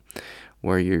about,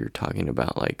 where you're talking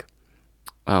about like,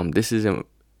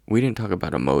 we didn't talk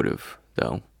about a motive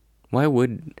though. Why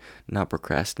would not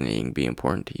procrastinating be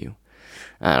important to you?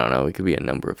 I don't know. It could be a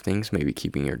number of things. Maybe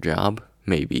keeping your job.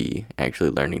 Maybe actually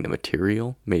learning the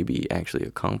material. Maybe actually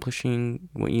accomplishing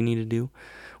what you need to do.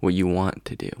 What you want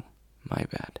to do. My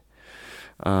bad.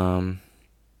 I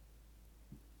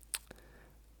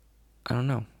don't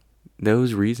know.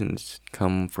 Those reasons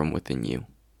come from within you.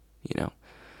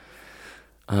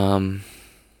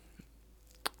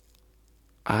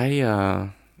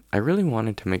 I really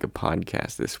wanted to make a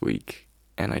podcast this week,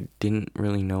 and I didn't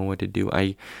really know what to do.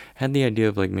 I had the idea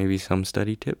of like maybe some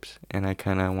study tips, and I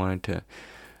kind of wanted to,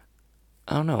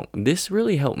 I don't know, this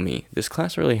really helped me. This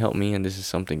class really helped me, and this is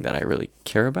something that I really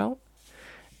care about.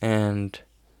 And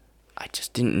I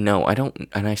just didn't know.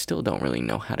 I still don't really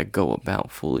know how to go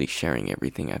about fully sharing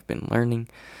everything I've been learning.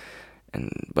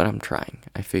 But I'm trying.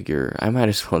 I figure I might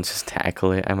as well just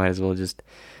tackle it. I might as well just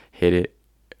hit it,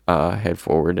 head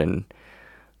forward, and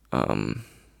um,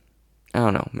 I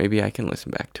don't know. Maybe I can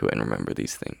listen back to it and remember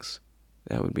these things.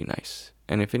 That would be nice.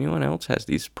 And if anyone else has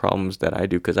these problems that I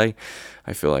do, because I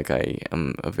feel like I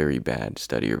am a very bad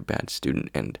studier, bad student,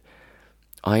 and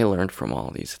I learned from all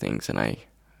these things, and I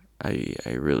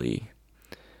really,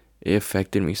 it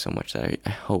affected me so much that I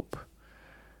hope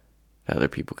that other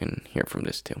people can hear from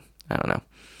this too. I don't know.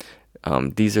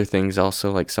 These are things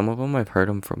also, like some of them I've heard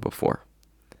them from before.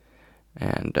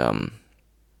 And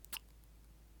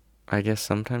I guess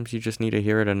sometimes you just need to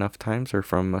hear it enough times or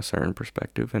from a certain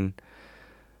perspective, and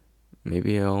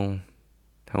maybe it'll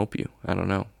help you. I don't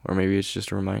know. Or maybe it's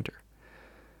just a reminder.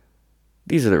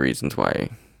 These are the reasons why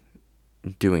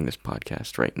doing this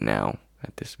podcast right now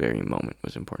at this very moment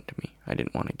was important to me. I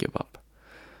didn't want to give up.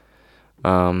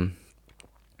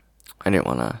 I didn't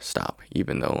want to stop,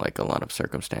 even though like a lot of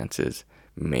circumstances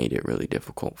made it really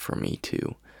difficult for me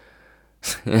to.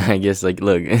 I guess like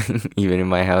look, even if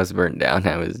my house burnt down,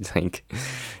 I was like,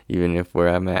 even if where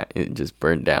I'm at it just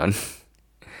burnt down,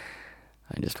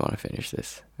 I just want to finish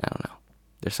this. I don't know.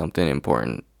 There's something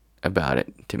important about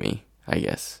it to me, I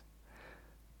guess.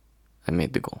 I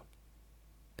made the goal.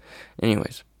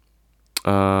 Anyways,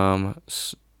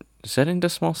 set into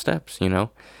small steps, you know.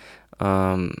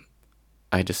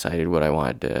 I decided what I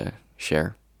wanted to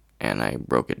share, and I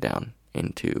broke it down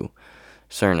into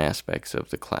certain aspects of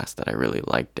the class that I really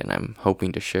liked, and I'm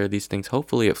hoping to share these things.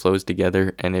 Hopefully it flows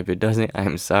together, and if it doesn't,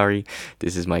 I'm sorry.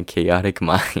 This is my chaotic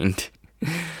mind.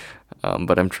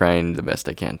 But I'm trying the best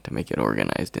I can to make it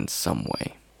organized in some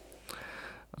way.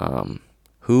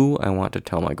 Who I want to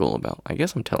tell my goal about. I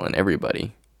guess I'm telling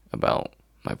everybody about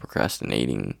my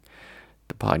procrastinating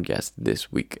the podcast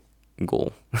this week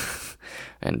goal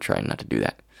and trying not to do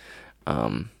that.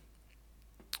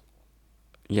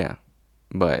 Yeah,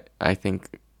 but I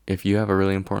think if you have a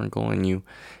really important goal and you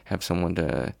have someone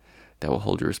that will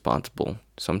hold you responsible,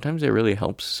 sometimes it really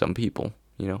helps some people,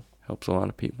 you know, helps a lot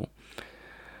of people.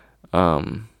 How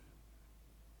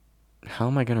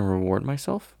am I going to reward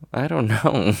myself? I don't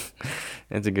know.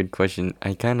 That's a good question.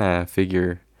 I kind of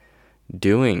figure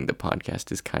doing the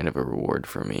podcast is kind of a reward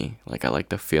for me. Like, I like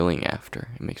the feeling after.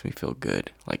 It makes me feel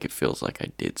good. Like, it feels like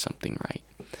I did something right.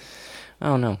 I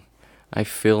don't know. I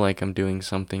feel like I'm doing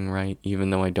something right, even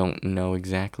though I don't know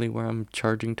exactly where I'm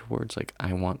charging towards. Like,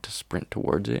 I want to sprint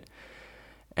towards it.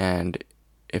 And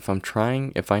if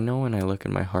I know when I look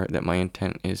in my heart that my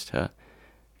intent is to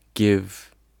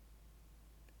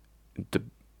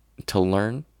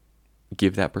learn,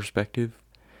 give that perspective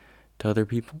to other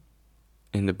people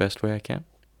in the best way I can.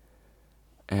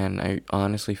 And I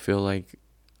honestly feel like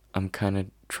I'm kind of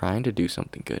trying to do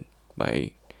something good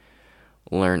by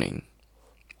learning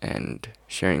and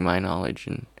sharing my knowledge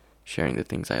and sharing the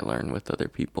things I learn with other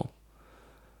people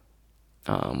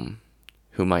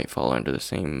who might fall under a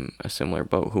similar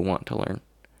boat, who want to learn,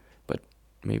 but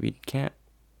maybe can't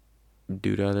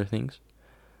due to other things.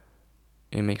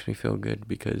 It makes me feel good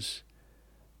because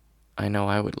I know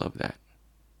I would love that.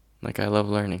 Like, I love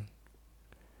learning,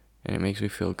 and it makes me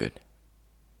feel good.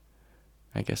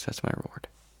 I guess that's my reward.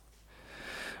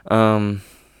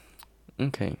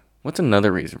 Okay. What's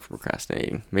another reason for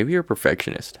procrastinating? Maybe you're a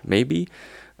perfectionist. Maybe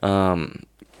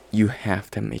you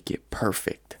have to make it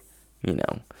perfect. You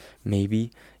know,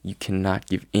 maybe you cannot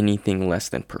give anything less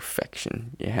than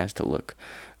perfection. It has to look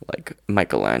like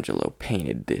Michelangelo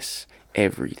painted this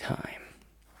every time.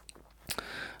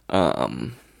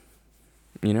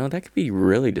 You know, that could be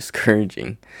really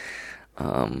discouraging.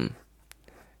 A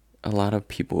lot of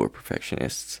people who are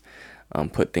perfectionists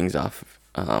put things off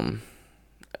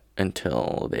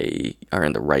until they are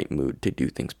in the right mood to do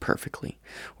things perfectly,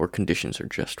 or conditions are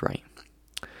just right.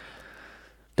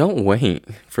 Don't wait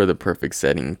for the perfect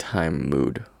setting, time,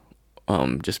 mood.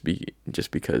 Just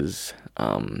because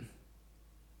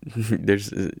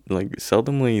there's like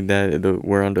seldomly that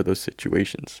we're under those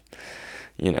situations.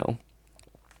 You know,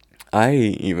 I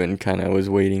even kind of was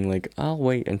waiting, like, I'll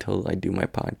wait until I do my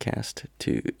podcast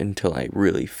until I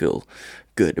really feel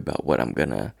good about what I'm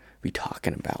gonna be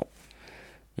talking about.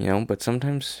 You know, but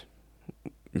sometimes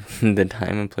the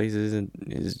time and place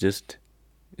is just,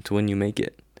 it's when you make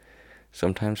it.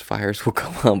 Sometimes fires will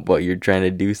come up while you're trying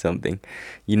to do something.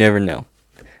 You never know.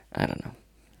 I don't know.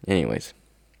 Anyways,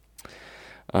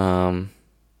 you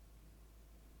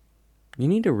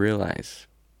need to realize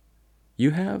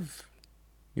you have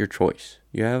your choice.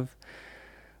 You have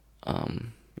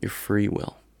your free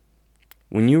will.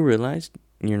 When you realize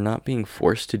you're not being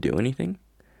forced to do anything,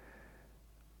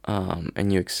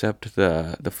 and you accept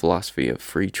the philosophy of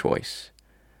free choice,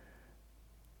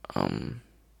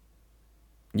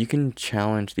 you can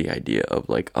challenge the idea of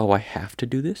like, oh, I have to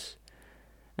do this,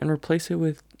 and replace it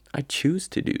with, I choose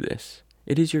to do this.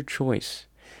 It is your choice.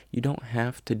 You don't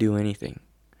have to do anything.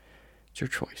 It's your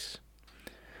choice.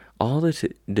 All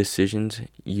the decisions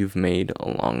you've made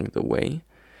along the way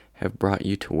have brought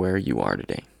you to where you are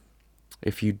today.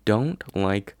 If you don't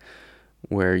like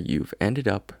where you've ended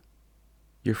up,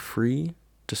 you're free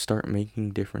to start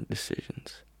making different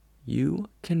decisions. You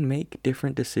can make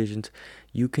different decisions.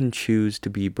 You can choose to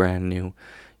be brand new.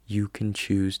 You can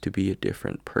choose to be a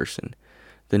different person.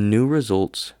 The new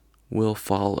results will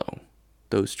follow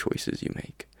those choices you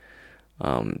make.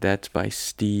 That's by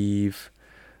Steve.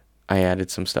 I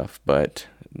added some stuff, but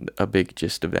a big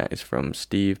gist of that is from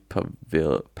Steve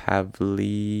Pavlina.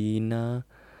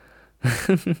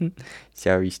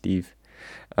 Sorry, Steve.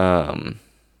 You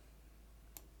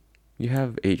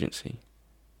have agency.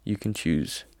 You can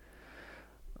choose.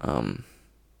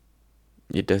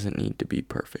 It doesn't need to be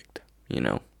perfect, you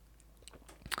know.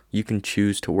 You can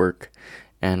choose to work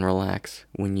and relax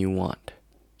when you want,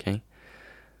 okay?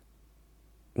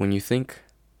 When you think,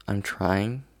 I'm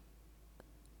trying,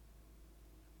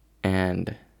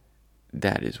 and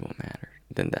that is what matters,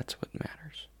 then that's what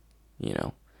matters, you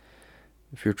know?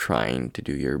 If you're trying to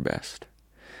do your best.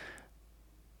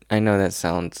 I know that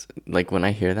sounds, like when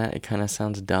I hear that, it kind of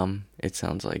sounds dumb. It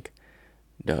sounds like,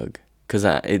 Doug. Because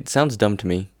it sounds dumb to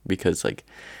me, because like,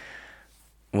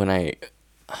 when I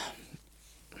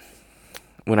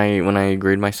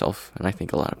grade myself, and I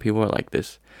think a lot of people are like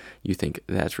this, you think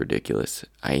that's ridiculous.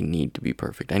 I need to be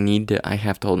perfect. I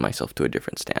have to hold myself to a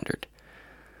different standard.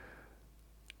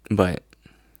 But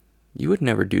you would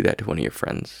never do that to one of your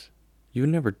friends. You would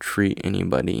never treat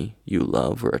anybody you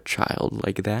love or a child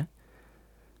like that.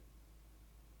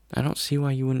 I don't see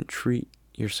why you wouldn't treat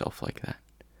yourself like that.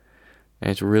 And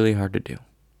it's really hard to do.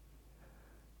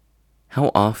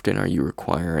 How often are you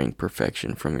requiring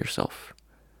perfection from yourself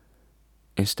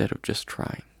instead of just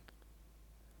trying?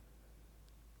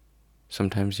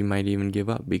 Sometimes you might even give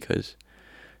up because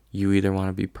you either want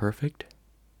to be perfect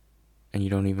and you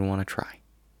don't even want to try.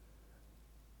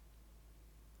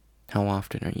 How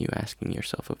often are you asking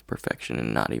yourself of perfection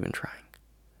and not even trying?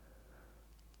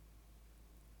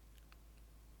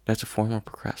 That's a form of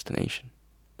procrastination.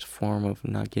 It's a form of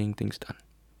not getting things done.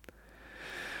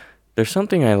 There's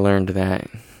something I learned that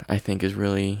I think is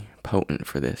really potent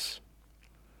for this,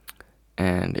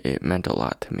 and it meant a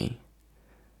lot to me.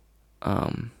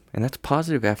 And that's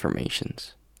positive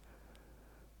affirmations.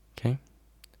 Okay?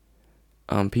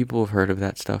 People have heard of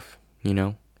that stuff, you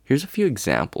know? Here's a few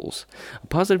examples. A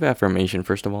positive affirmation,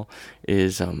 first of all,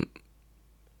 is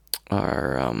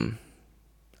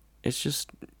it's just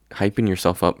hyping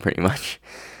yourself up pretty much.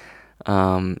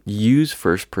 Use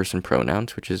first person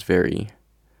pronouns, which is it's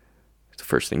the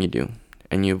first thing you do,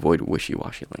 and you avoid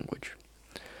wishy-washy language.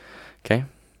 Okay?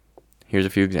 Here's a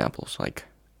few examples, like,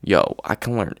 yo, I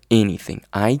can learn anything.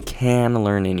 I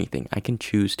can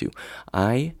choose to.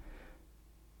 I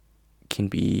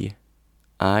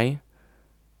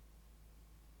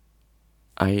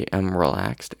am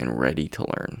relaxed and ready to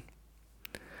learn.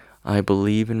 I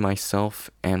believe in myself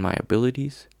and my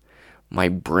abilities. My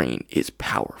brain is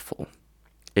powerful.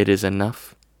 It is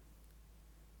enough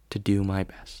to do my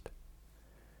best.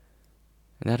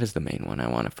 And that is the main one I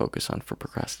want to focus on for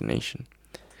procrastination.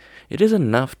 It is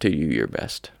enough to do your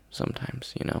best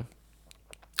sometimes, you know.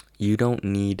 You don't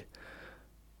need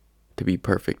to be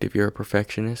perfect. If you're a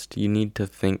perfectionist, you need to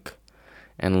think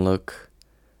and look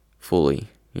fully,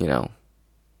 you know.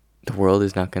 The world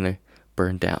is not going to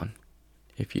burn down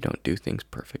if you don't do things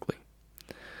perfectly.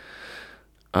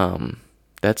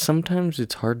 That sometimes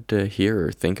it's hard to hear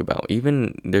or think about.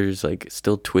 Even there's like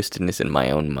still twistedness in my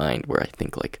own mind where I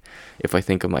think like, if I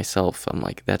think of myself, I'm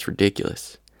like, that's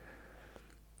ridiculous.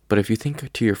 But if you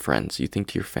think to your friends, you think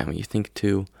to your family, you think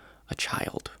to a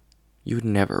child, you would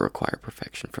never require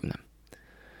perfection from them.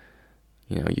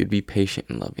 You know, you'd be patient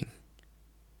and loving.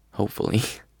 Hopefully.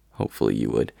 Hopefully you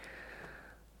would.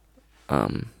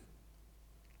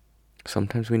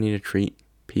 Sometimes we need to treat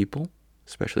people,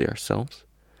 especially ourselves,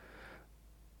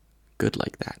 good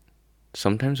like that.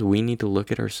 Sometimes we need to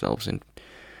look at ourselves and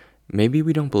maybe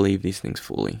we don't believe these things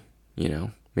fully, you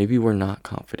know. Maybe we're not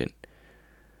confident.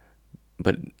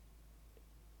 But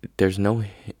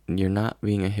you're not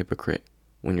being a hypocrite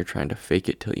when you're trying to fake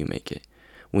it till you make it.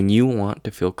 When you want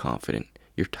to feel confident,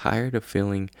 you're tired of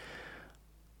feeling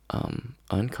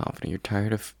unconfident. You're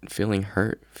tired of feeling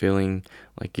hurt, feeling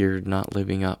like you're not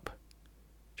living up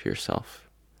to yourself.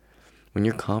 When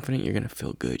you're confident, you're going to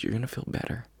feel good. You're going to feel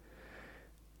better.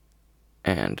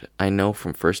 And I know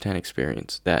from firsthand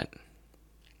experience that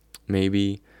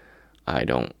maybe I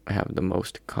don't have the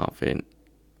most confident,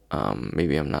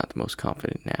 maybe I'm not the most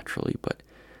confident naturally, but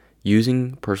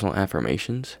using personal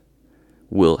affirmations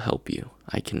will help you.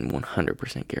 I can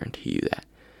 100% guarantee you that.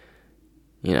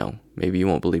 Maybe you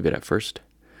won't believe it at first,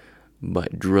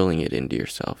 but drilling it into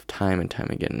yourself time and time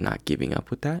again and not giving up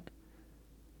with that,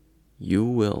 you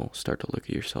will start to look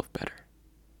at yourself better.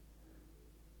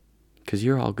 Because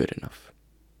you're all good enough.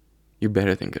 You're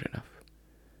better than good enough.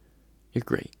 You're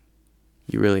great.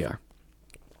 You really are.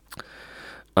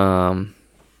 I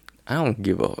don't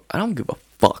give a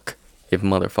fuck if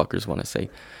motherfuckers want to say,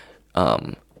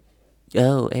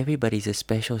 oh, everybody's a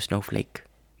special snowflake.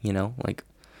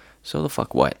 So the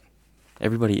fuck what?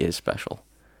 Everybody is special.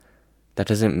 That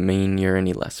doesn't mean you're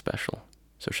any less special.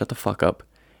 So shut the fuck up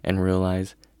and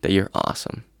realize that you're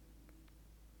awesome.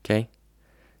 Okay?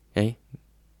 Hey?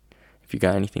 If you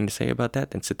got anything to say about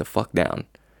that, then sit the fuck down.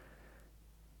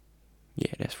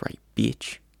 Yeah, that's right,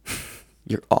 bitch.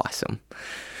 You're awesome.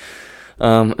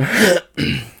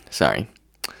 Sorry.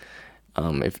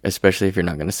 Especially if you're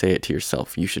not going to say it to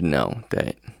yourself, you should know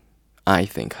that I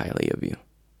think highly of you.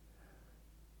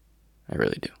 I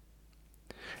really do.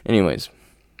 Anyways,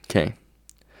 okay.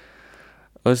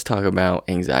 Let's talk about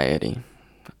anxiety.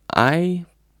 I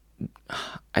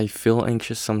feel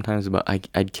anxious sometimes, but I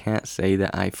can't say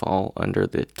that I fall under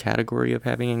the category of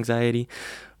having anxiety.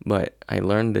 But I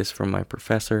learned this from my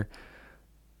professor,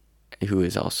 who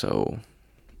is also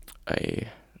a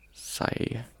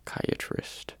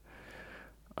psychiatrist.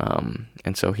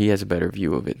 And so he has a better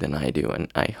view of it than I do, and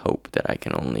I hope that I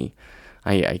can only,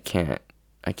 I can't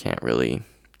really,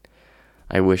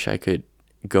 I wish I could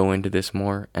go into this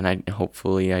more, and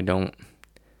hopefully I don't,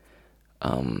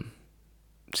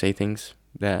 say things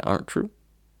that aren't true.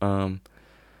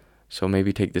 So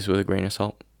maybe take this with a grain of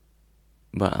salt.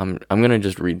 But I'm gonna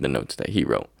just read the notes that he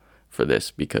wrote for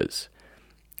this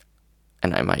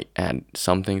and I might add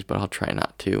some things, but I'll try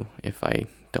not to if I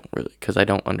don't really, because I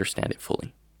don't understand it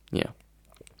fully.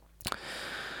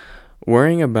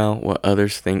 Worrying about what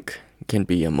others think can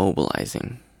be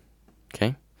immobilizing.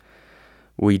 Okay?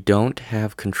 We don't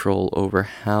have control over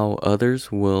how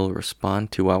others will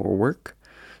respond to our work,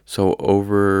 so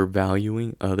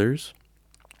overvaluing others'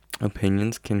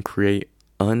 opinions can create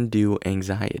undue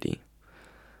anxiety.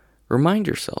 Remind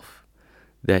yourself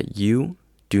that you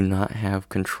do not have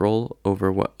control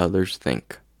over what others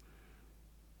think.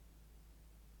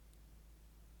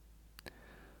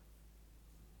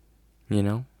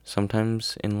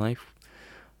 Sometimes in life,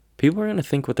 people are going to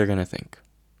think what they're going to think.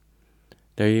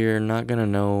 They're not going to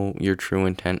know your true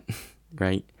intent,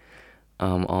 right?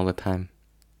 All the time.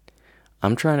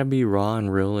 I'm trying to be raw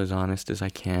and real, as honest as I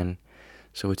can,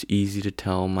 so it's easy to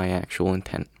tell my actual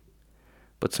intent.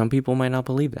 But some people might not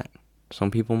believe that. Some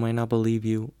people might not believe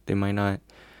you. They might not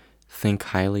think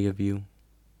highly of you.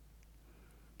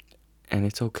 And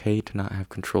it's okay to not have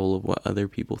control of what other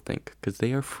people think, because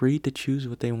they are free to choose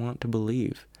what they want to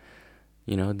believe.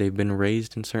 They've been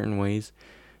raised in certain ways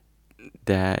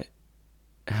that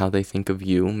how they think of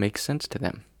you makes sense to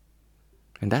them.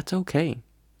 And that's okay,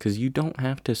 because you don't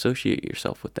have to associate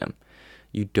yourself with them.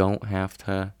 You don't have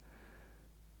to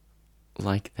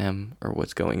like them or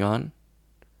what's going on.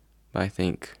 But I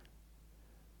think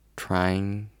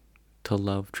trying to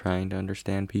love, trying to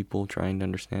understand people, trying to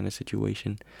understand a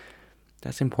situation,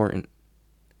 that's important.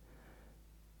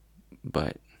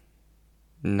 But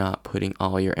not putting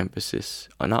all your emphasis,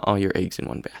 not all your eggs in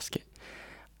one basket.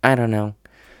 I don't know.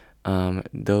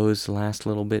 Those last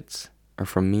little bits are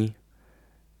from me.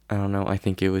 I don't know. I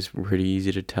think it was pretty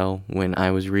easy to tell when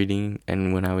I was reading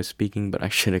and when I was speaking, but I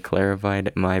should have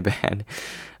clarified. My bad.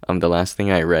 The last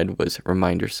thing I read was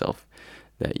remind yourself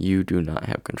that you do not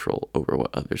have control over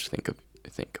what others think.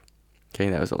 Okay,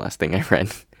 that was the last thing I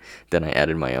read. Then I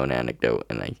added my own anecdote,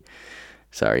 and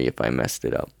sorry if I messed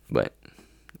it up. But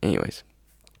anyways,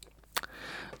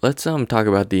 let's talk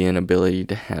about the inability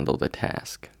to handle the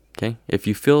task. Okay, if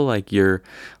you feel like you're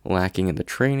lacking in the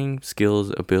training,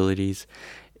 skills, abilities,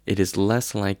 it is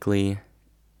less likely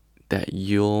that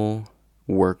you'll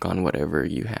work on whatever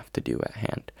you have to do at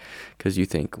hand, because you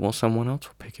think, well, someone else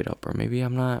will pick it up, or maybe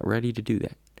I'm not ready to do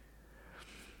that.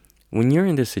 When you're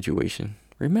in this situation,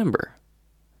 remember,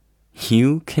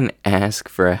 you can ask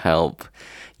for help.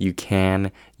 You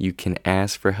can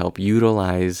ask for help.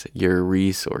 Utilize your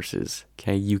resources.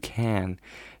 Okay, you can.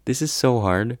 This is so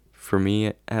hard for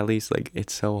me, at least. Like,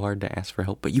 it's so hard to ask for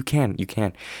help, but you can.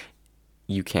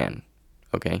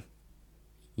 Okay?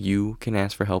 You can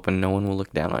ask for help, and no one will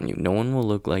look down on you. No one will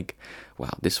look like,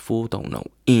 wow, this fool don't know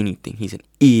anything. He's an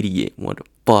idiot. What the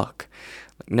fuck?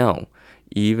 Like, no.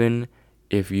 Even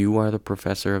if you are the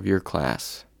professor of your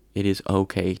class, it is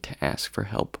okay to ask for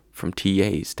help from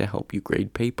TAs to help you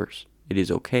grade papers. It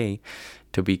is okay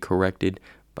to be corrected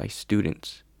by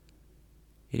students.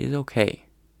 It is okay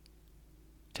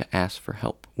to ask for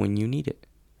help when you need it.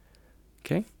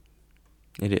 Okay?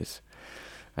 It is.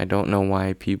 I don't know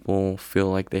why people feel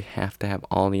like they have to have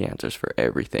all the answers for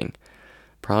everything.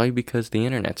 Probably because the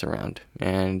internet's around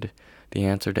and the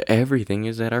answer to everything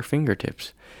is at our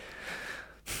fingertips.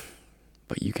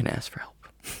 But you can ask for help.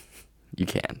 You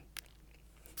can.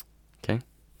 Okay?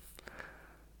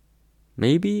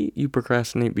 Maybe you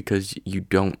procrastinate because you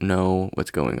don't know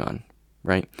what's going on,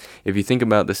 right? If you think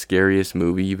about the scariest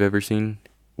movie you've ever seen,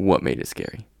 what made it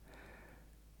scary?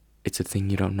 It's a thing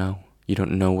you don't know. You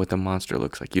don't know what the monster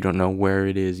looks like. You don't know where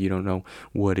it is. You don't know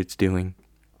what it's doing.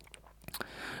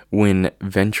 When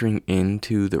venturing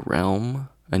into the realm,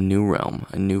 a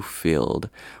new field,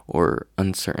 or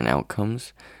uncertain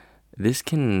outcomes, this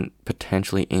can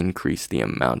potentially increase the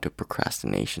amount of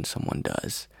procrastination someone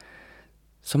does.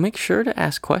 So make sure to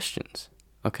ask questions,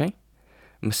 okay?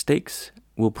 Mistakes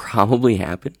will probably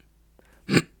happen,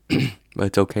 but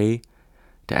it's okay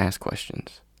to ask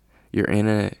questions. You're in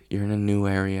a new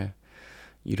area.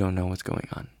 You don't know what's going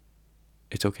on.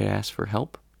 It's okay to ask for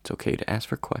help. It's okay to ask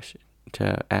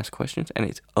questions, and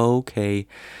it's okay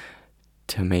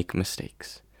to make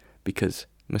mistakes, because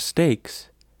mistakes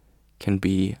can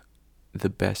be the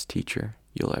best teacher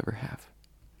you'll ever have.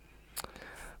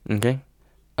 Okay?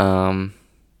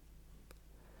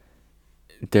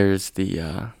 There's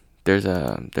a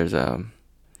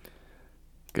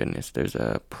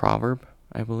proverb,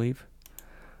 I believe.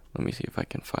 Let me see if I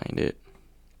can find it.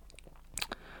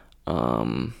 Oh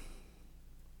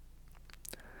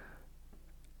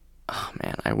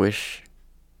man, I wish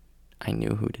I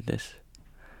knew who did this.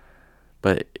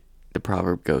 But the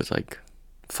proverb goes like,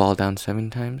 fall down 7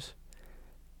 times,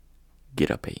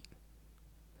 get up 8.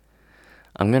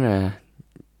 I'm gonna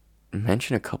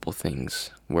mention a couple things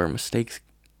where mistakes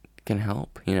can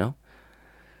help,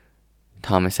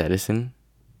 Thomas Edison,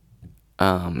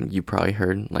 you probably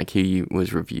heard, like, he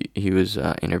was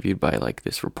interviewed by like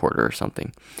this reporter or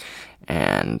something,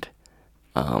 and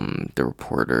the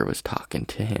reporter was talking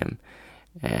to him,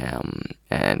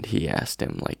 and he asked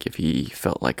him like if he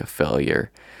felt like a failure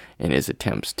in his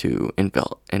attempts to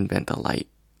invent the light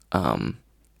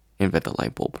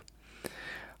bulb.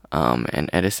 And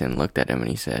Edison looked at him and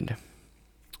he said,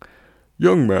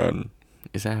 "Young man."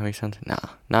 Is that how he sounds? Nah,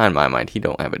 not in my mind. He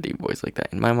don't have a deep voice like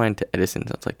that. In my mind, to Edison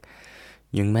sounds like,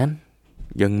 young man.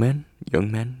 I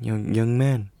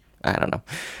don't know.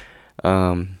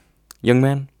 Young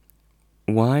man,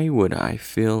 why would I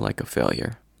feel like a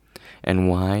failure? And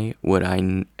why would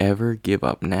I ever give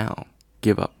up now?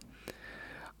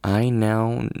 I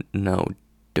now know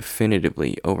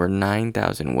definitively over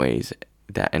 9,000 ways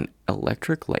that an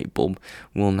electric light bulb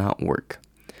will not work.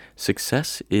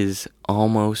 Success is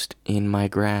almost in my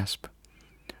grasp.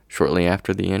 Shortly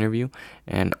after the interview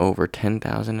and over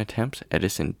 10,000 attempts,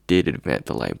 Edison did invent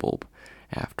the light bulb.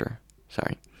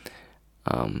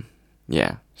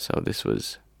 So this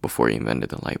was before he invented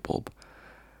the light bulb.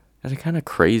 That's kind of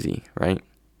crazy, right?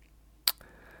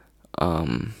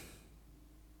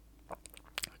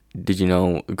 Did you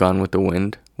know Gone with the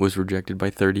Wind was rejected by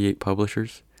 38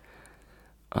 publishers?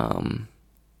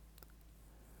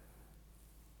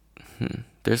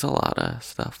 There's a lot of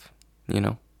stuff,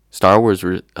 Star Wars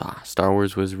was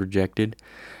rejected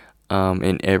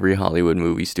in every Hollywood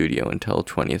movie studio until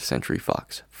 20th Century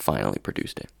Fox finally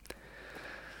produced it.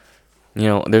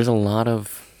 There's a lot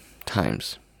of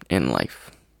times in life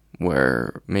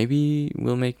where maybe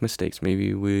we'll make mistakes,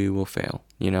 maybe we will fail,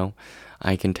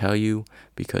 I can tell you,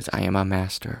 because I am a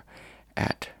master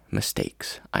at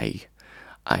mistakes. I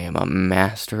am a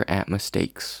master at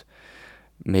mistakes.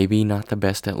 Maybe not the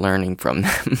best at learning from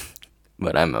them,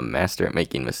 but I'm a master at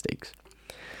making mistakes.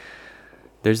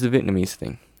 There's the Vietnamese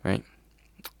thing, right?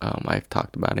 I've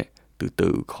talked about it. Từ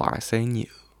từ khóa sẽ nhiều,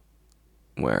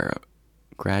 where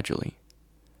gradually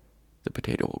the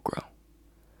potato will grow.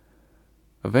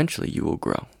 Eventually you will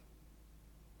grow.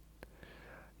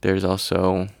 There's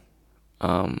also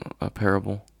a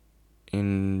parable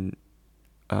in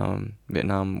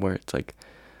Vietnam where it's like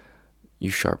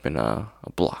you sharpen a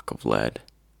block of lead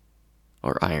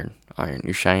or iron.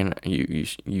 You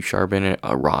sharpen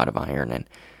a rod of iron, and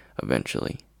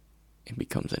eventually it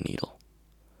becomes a needle.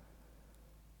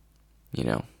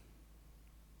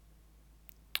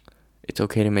 It's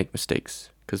okay to make mistakes,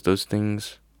 because those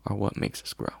things are what makes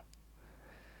us grow.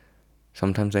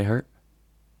 Sometimes they hurt,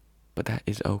 but that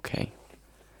is okay.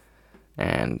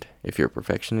 And if you're a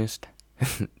perfectionist,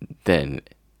 then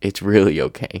It's really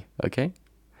okay, okay?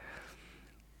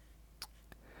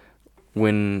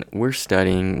 When we're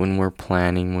studying, when we're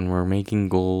planning, when we're making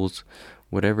goals,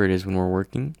 whatever it is, when we're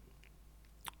working,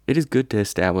 it is good to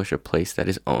establish a place that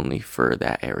is only for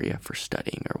that area, for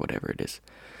studying or whatever it is.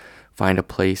 Find a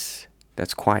place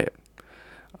that's quiet,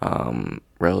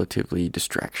 relatively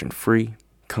distraction free,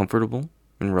 comfortable,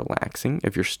 and relaxing.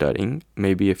 If you're studying,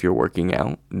 maybe if you're working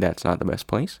out, that's not the best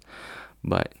place,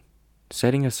 but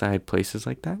setting aside places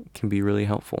like that can be really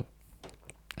helpful.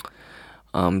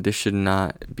 This should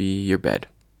not be your bed.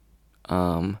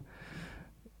 Um,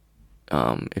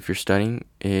 if you're studying,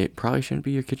 it probably shouldn't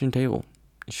be your kitchen table.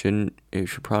 It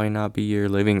should probably not be your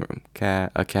living room,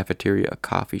 a cafeteria, a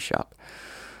coffee shop.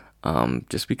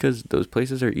 Just because those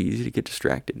places are easy to get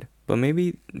distracted. But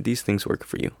maybe these things work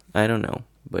for you. I don't know.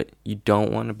 But you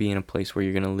don't want to be in a place where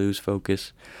you're going to lose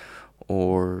focus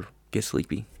or get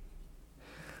sleepy.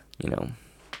 You know.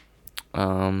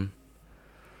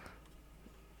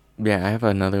 Yeah, I have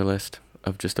another list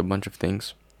of just a bunch of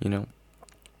things,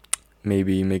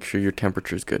 Maybe make sure your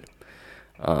temperature is good.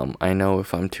 I know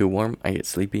if I'm too warm, I get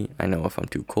sleepy. I know if I'm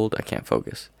too cold, I can't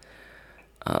focus.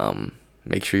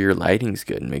 Make sure your lighting's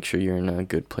good. Make sure you're in a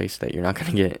good place that you're not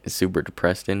going to get super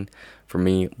depressed in. For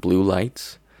me, blue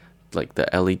lights, like the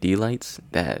LED lights,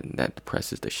 that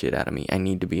depresses the shit out of me. I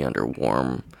need to be under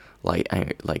warm light.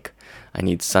 I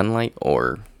need sunlight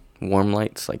or warm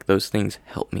lights. Like, those things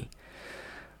help me.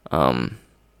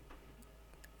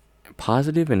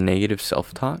 Positive and negative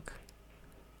self-talk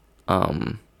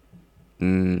can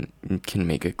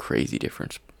make a crazy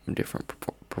different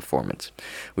performance.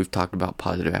 We've talked about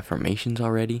positive affirmations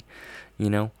already,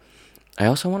 I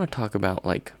also want to talk about,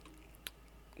 like,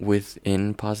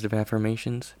 within positive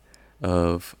affirmations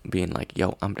of being like,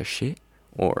 yo, I'm the shit,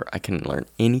 or I can learn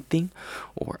anything,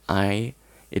 or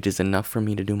it is enough for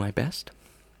me to do my best.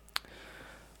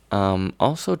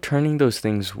 Also turning those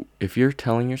things, if you're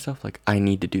telling yourself, like, I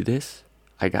need to do this,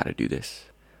 I gotta do this.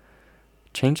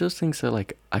 Change those things to,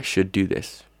 like, I should do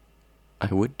this. I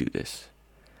would do this.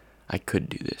 I could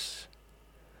do this.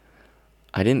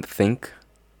 I didn't think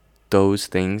those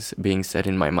things being said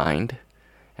in my mind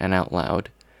and out loud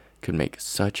could make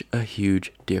such a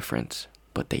huge difference,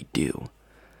 but they do.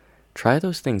 Try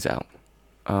those things out.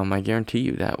 I guarantee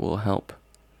you that will help.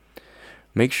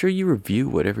 Make sure you review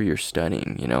whatever you're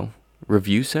studying,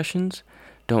 Review sessions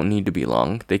don't need to be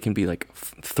long. They can be like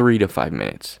 3 to 5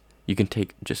 minutes. You can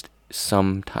take just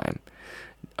some time.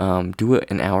 Do it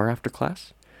an hour after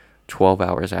class, 12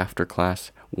 hours after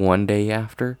class, 1 day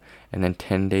after, and then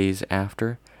 10 days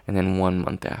after, and then 1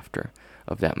 month after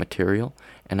of that material.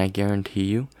 And I guarantee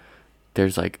you,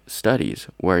 there's like studies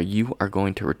where you are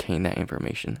going to retain that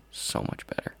information so much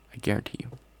better. I guarantee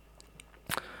you.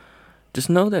 Just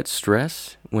know that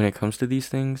stress, when it comes to these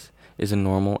things, is a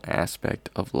normal aspect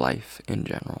of life in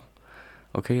general.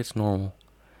 Okay, it's normal.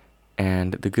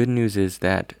 And the good news is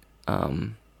that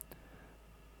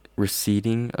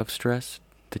receding of stress,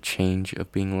 the change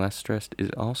of being less stressed, is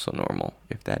also normal,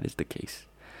 if that is the case.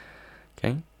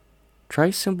 Okay?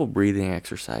 Try simple breathing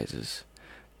exercises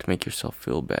to make yourself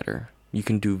feel better. You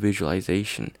can do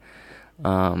visualization.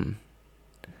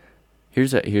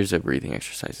 Here's a breathing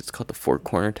exercise. It's called the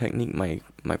 4-corner technique.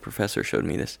 My professor showed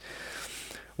me this,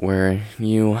 where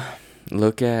you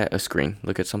look at a screen,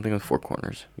 look at something with 4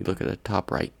 corners. You look at the top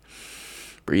right,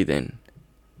 breathe in,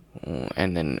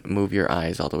 and then move your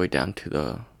eyes all the way down to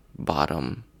the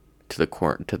bottom, to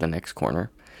the next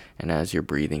corner. And as you're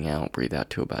breathing out, breathe out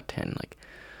to about 10, like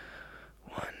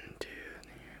 1, 2,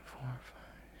 3, 4, 5,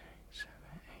 6, 7,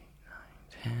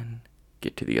 8, 9, 10.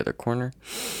 Get to the other corner.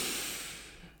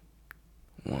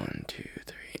 1, 2,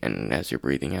 3. And as you're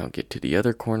breathing out, get to the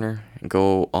other corner and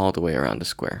go all the way around the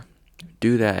square.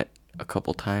 Do that a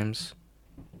couple times,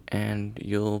 and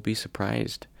you'll be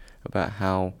surprised about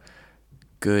how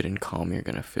good and calm you're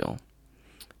gonna feel.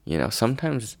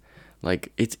 Sometimes,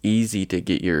 like, it's easy to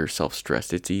get yourself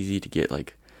stressed. It's easy to get,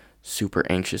 like, super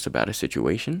anxious about a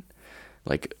situation.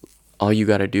 Like, all you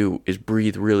gotta do is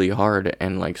breathe really hard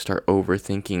and, like, start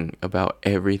overthinking about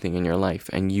everything in your life,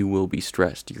 and you will be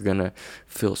stressed. You're gonna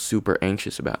feel super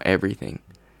anxious about everything,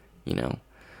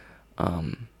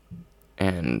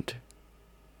 and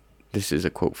this is a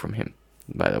quote from him,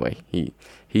 by the way.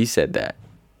 He said that.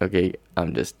 Okay,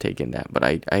 I'm just taking that, but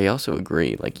I also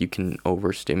agree. Like, you can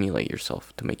overstimulate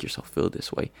yourself to make yourself feel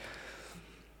this way.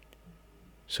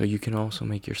 So you can also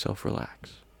make yourself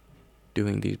relax.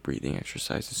 Doing these breathing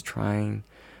exercises, trying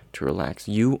to relax.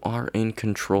 You are in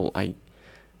control. I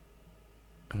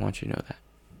want you to know that.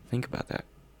 Think about that.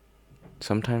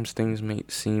 Sometimes things may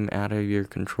seem out of your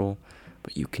control,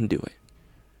 but you can do it.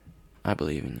 I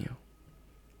believe in you.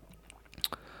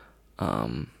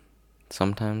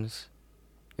 Sometimes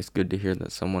it's good to hear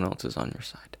that someone else is on your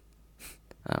side.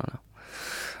 I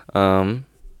don't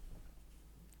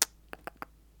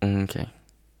know. Okay.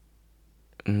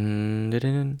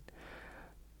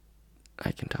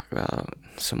 I can talk about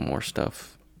some more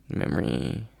stuff.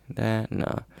 Memory, that,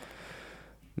 no.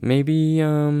 Maybe,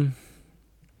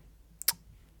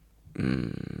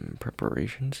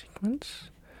 preparation sequence?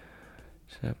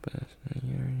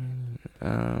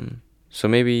 So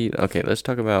maybe, okay, let's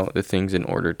talk about the things in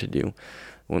order to do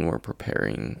when we're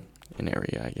preparing an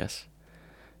area, I guess.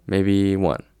 Maybe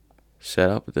 1, set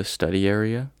up the study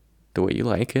area the way you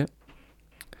like it.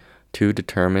 2,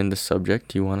 determine the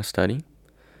subject you want to study.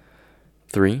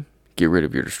 3, get rid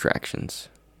of your distractions.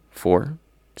 4,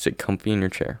 sit comfy in your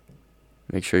chair.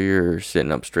 Make sure you're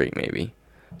sitting up straight, maybe,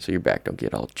 so your back don't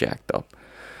get all jacked up.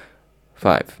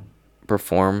 5,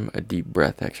 perform a deep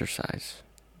breath exercise.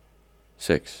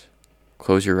 6,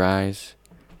 close your eyes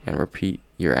and repeat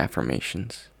your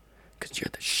affirmations, 'cause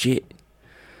you're the shit.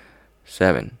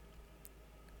 7,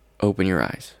 open your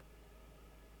eyes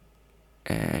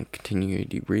and continue your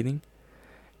deep breathing.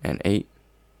 And 8,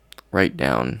 write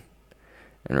down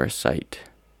and recite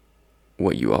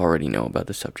what you already know about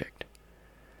the subject.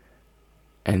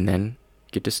 And then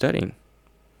get to studying.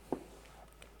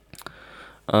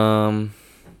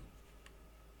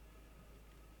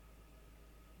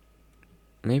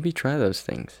 Maybe try those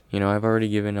things. I've already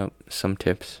given up some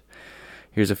tips.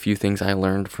 Here's a few things I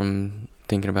learned from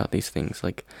thinking about these things,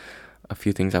 like a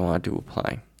few things I wanted to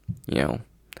apply.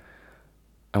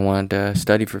 I wanted to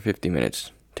study for 50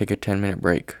 minutes, take a 10-minute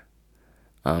break,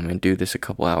 and do this a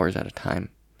couple hours at a time.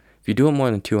 If you do it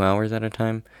more than 2 hours at a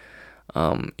time,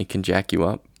 it can jack you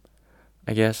up,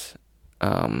 I guess.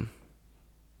 But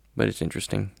it's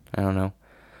interesting. I don't know.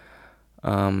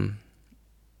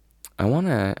 I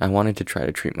wanted to try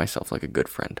to treat myself like a good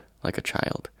friend, like a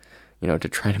child. To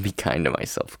try to be kind to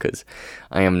myself, because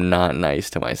I am not nice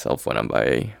to myself when I'm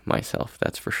by myself.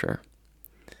 That's for sure.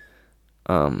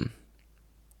 I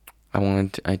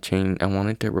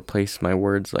wanted to replace my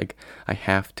words like I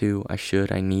have to, I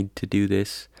should, I need to do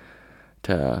this,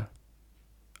 to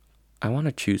I want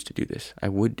to choose to do this. I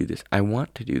would do this. I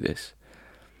want to do this.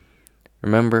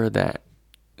 Remember that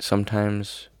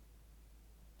sometimes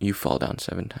you fall down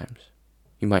 7 times.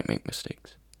 You might make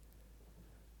mistakes,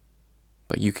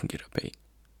 but you can get up 8.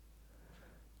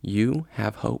 You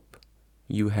have hope.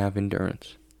 You have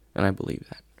endurance, and I believe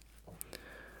that.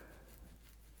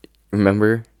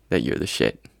 Remember that you're the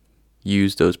shit.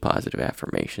 Use those positive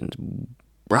affirmations.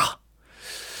 Brah.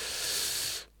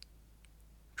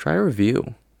 Try a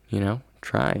review,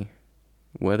 try.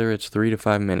 Whether it's 3 to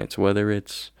 5 minutes, whether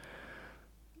it's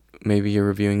maybe you're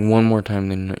reviewing one more time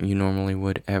than you normally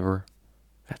would ever,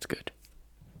 that's good.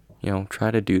 Try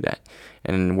to do that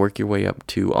and work your way up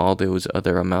to all those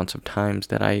other amounts of times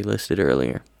that I listed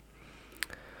earlier.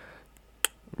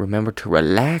 Remember to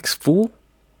relax, fool.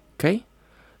 Okay?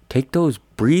 Take those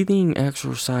breathing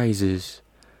exercises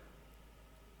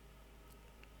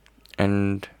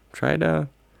and try to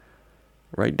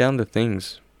write down the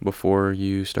things before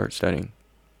you start studying.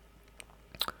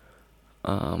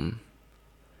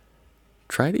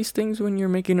 Try these things when you're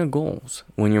making your goals,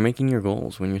 when you're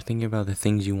thinking about the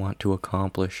things you want to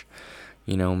accomplish.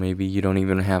 Maybe you don't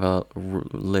even have a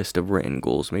list of written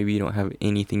goals. Maybe you don't have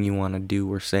anything you want to do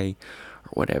or say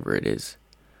or whatever it is.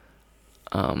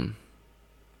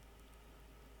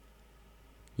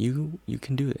 You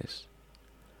can do this.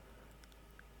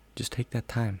 Just take that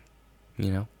time,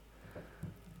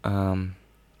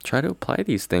 Try to apply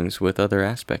these things with other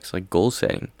aspects like goal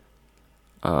setting.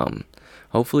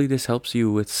 Hopefully this helps you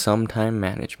with some time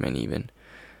management even,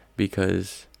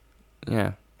 because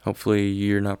hopefully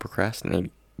you're not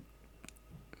procrastinating.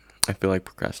 I feel like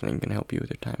procrastinating can help you with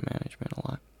your time management a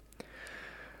lot.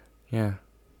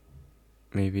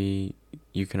 Maybe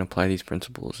you can apply these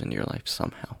principles in your life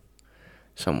somehow,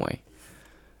 some way.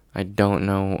 I don't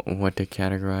know what to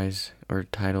categorize or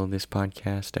title this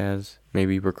podcast as.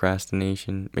 Maybe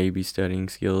procrastination, maybe studying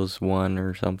skills 1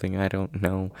 or something. I don't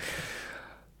know.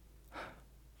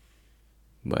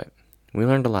 But we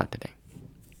learned a lot today.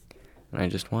 And I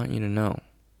just want you to know.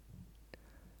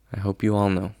 I hope you all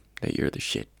know that you're the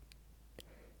shit.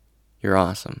 You're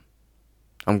awesome.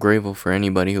 I'm grateful for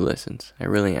anybody who listens. I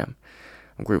really am.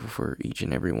 I'm grateful for each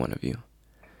and every one of you.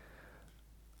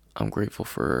 I'm grateful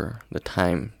for the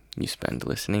time you spend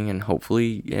listening, and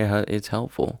hopefully, it's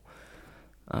helpful.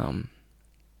 I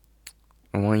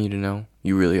want you to know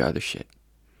you really are the shit.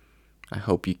 I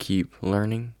hope you keep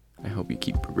learning. I hope you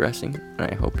keep progressing. And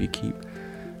I hope you keep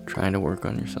trying to work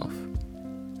on yourself.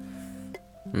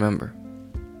 Remember,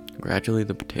 gradually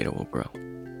the potato will grow.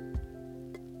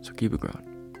 So keep it growing.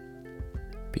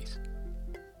 Peace.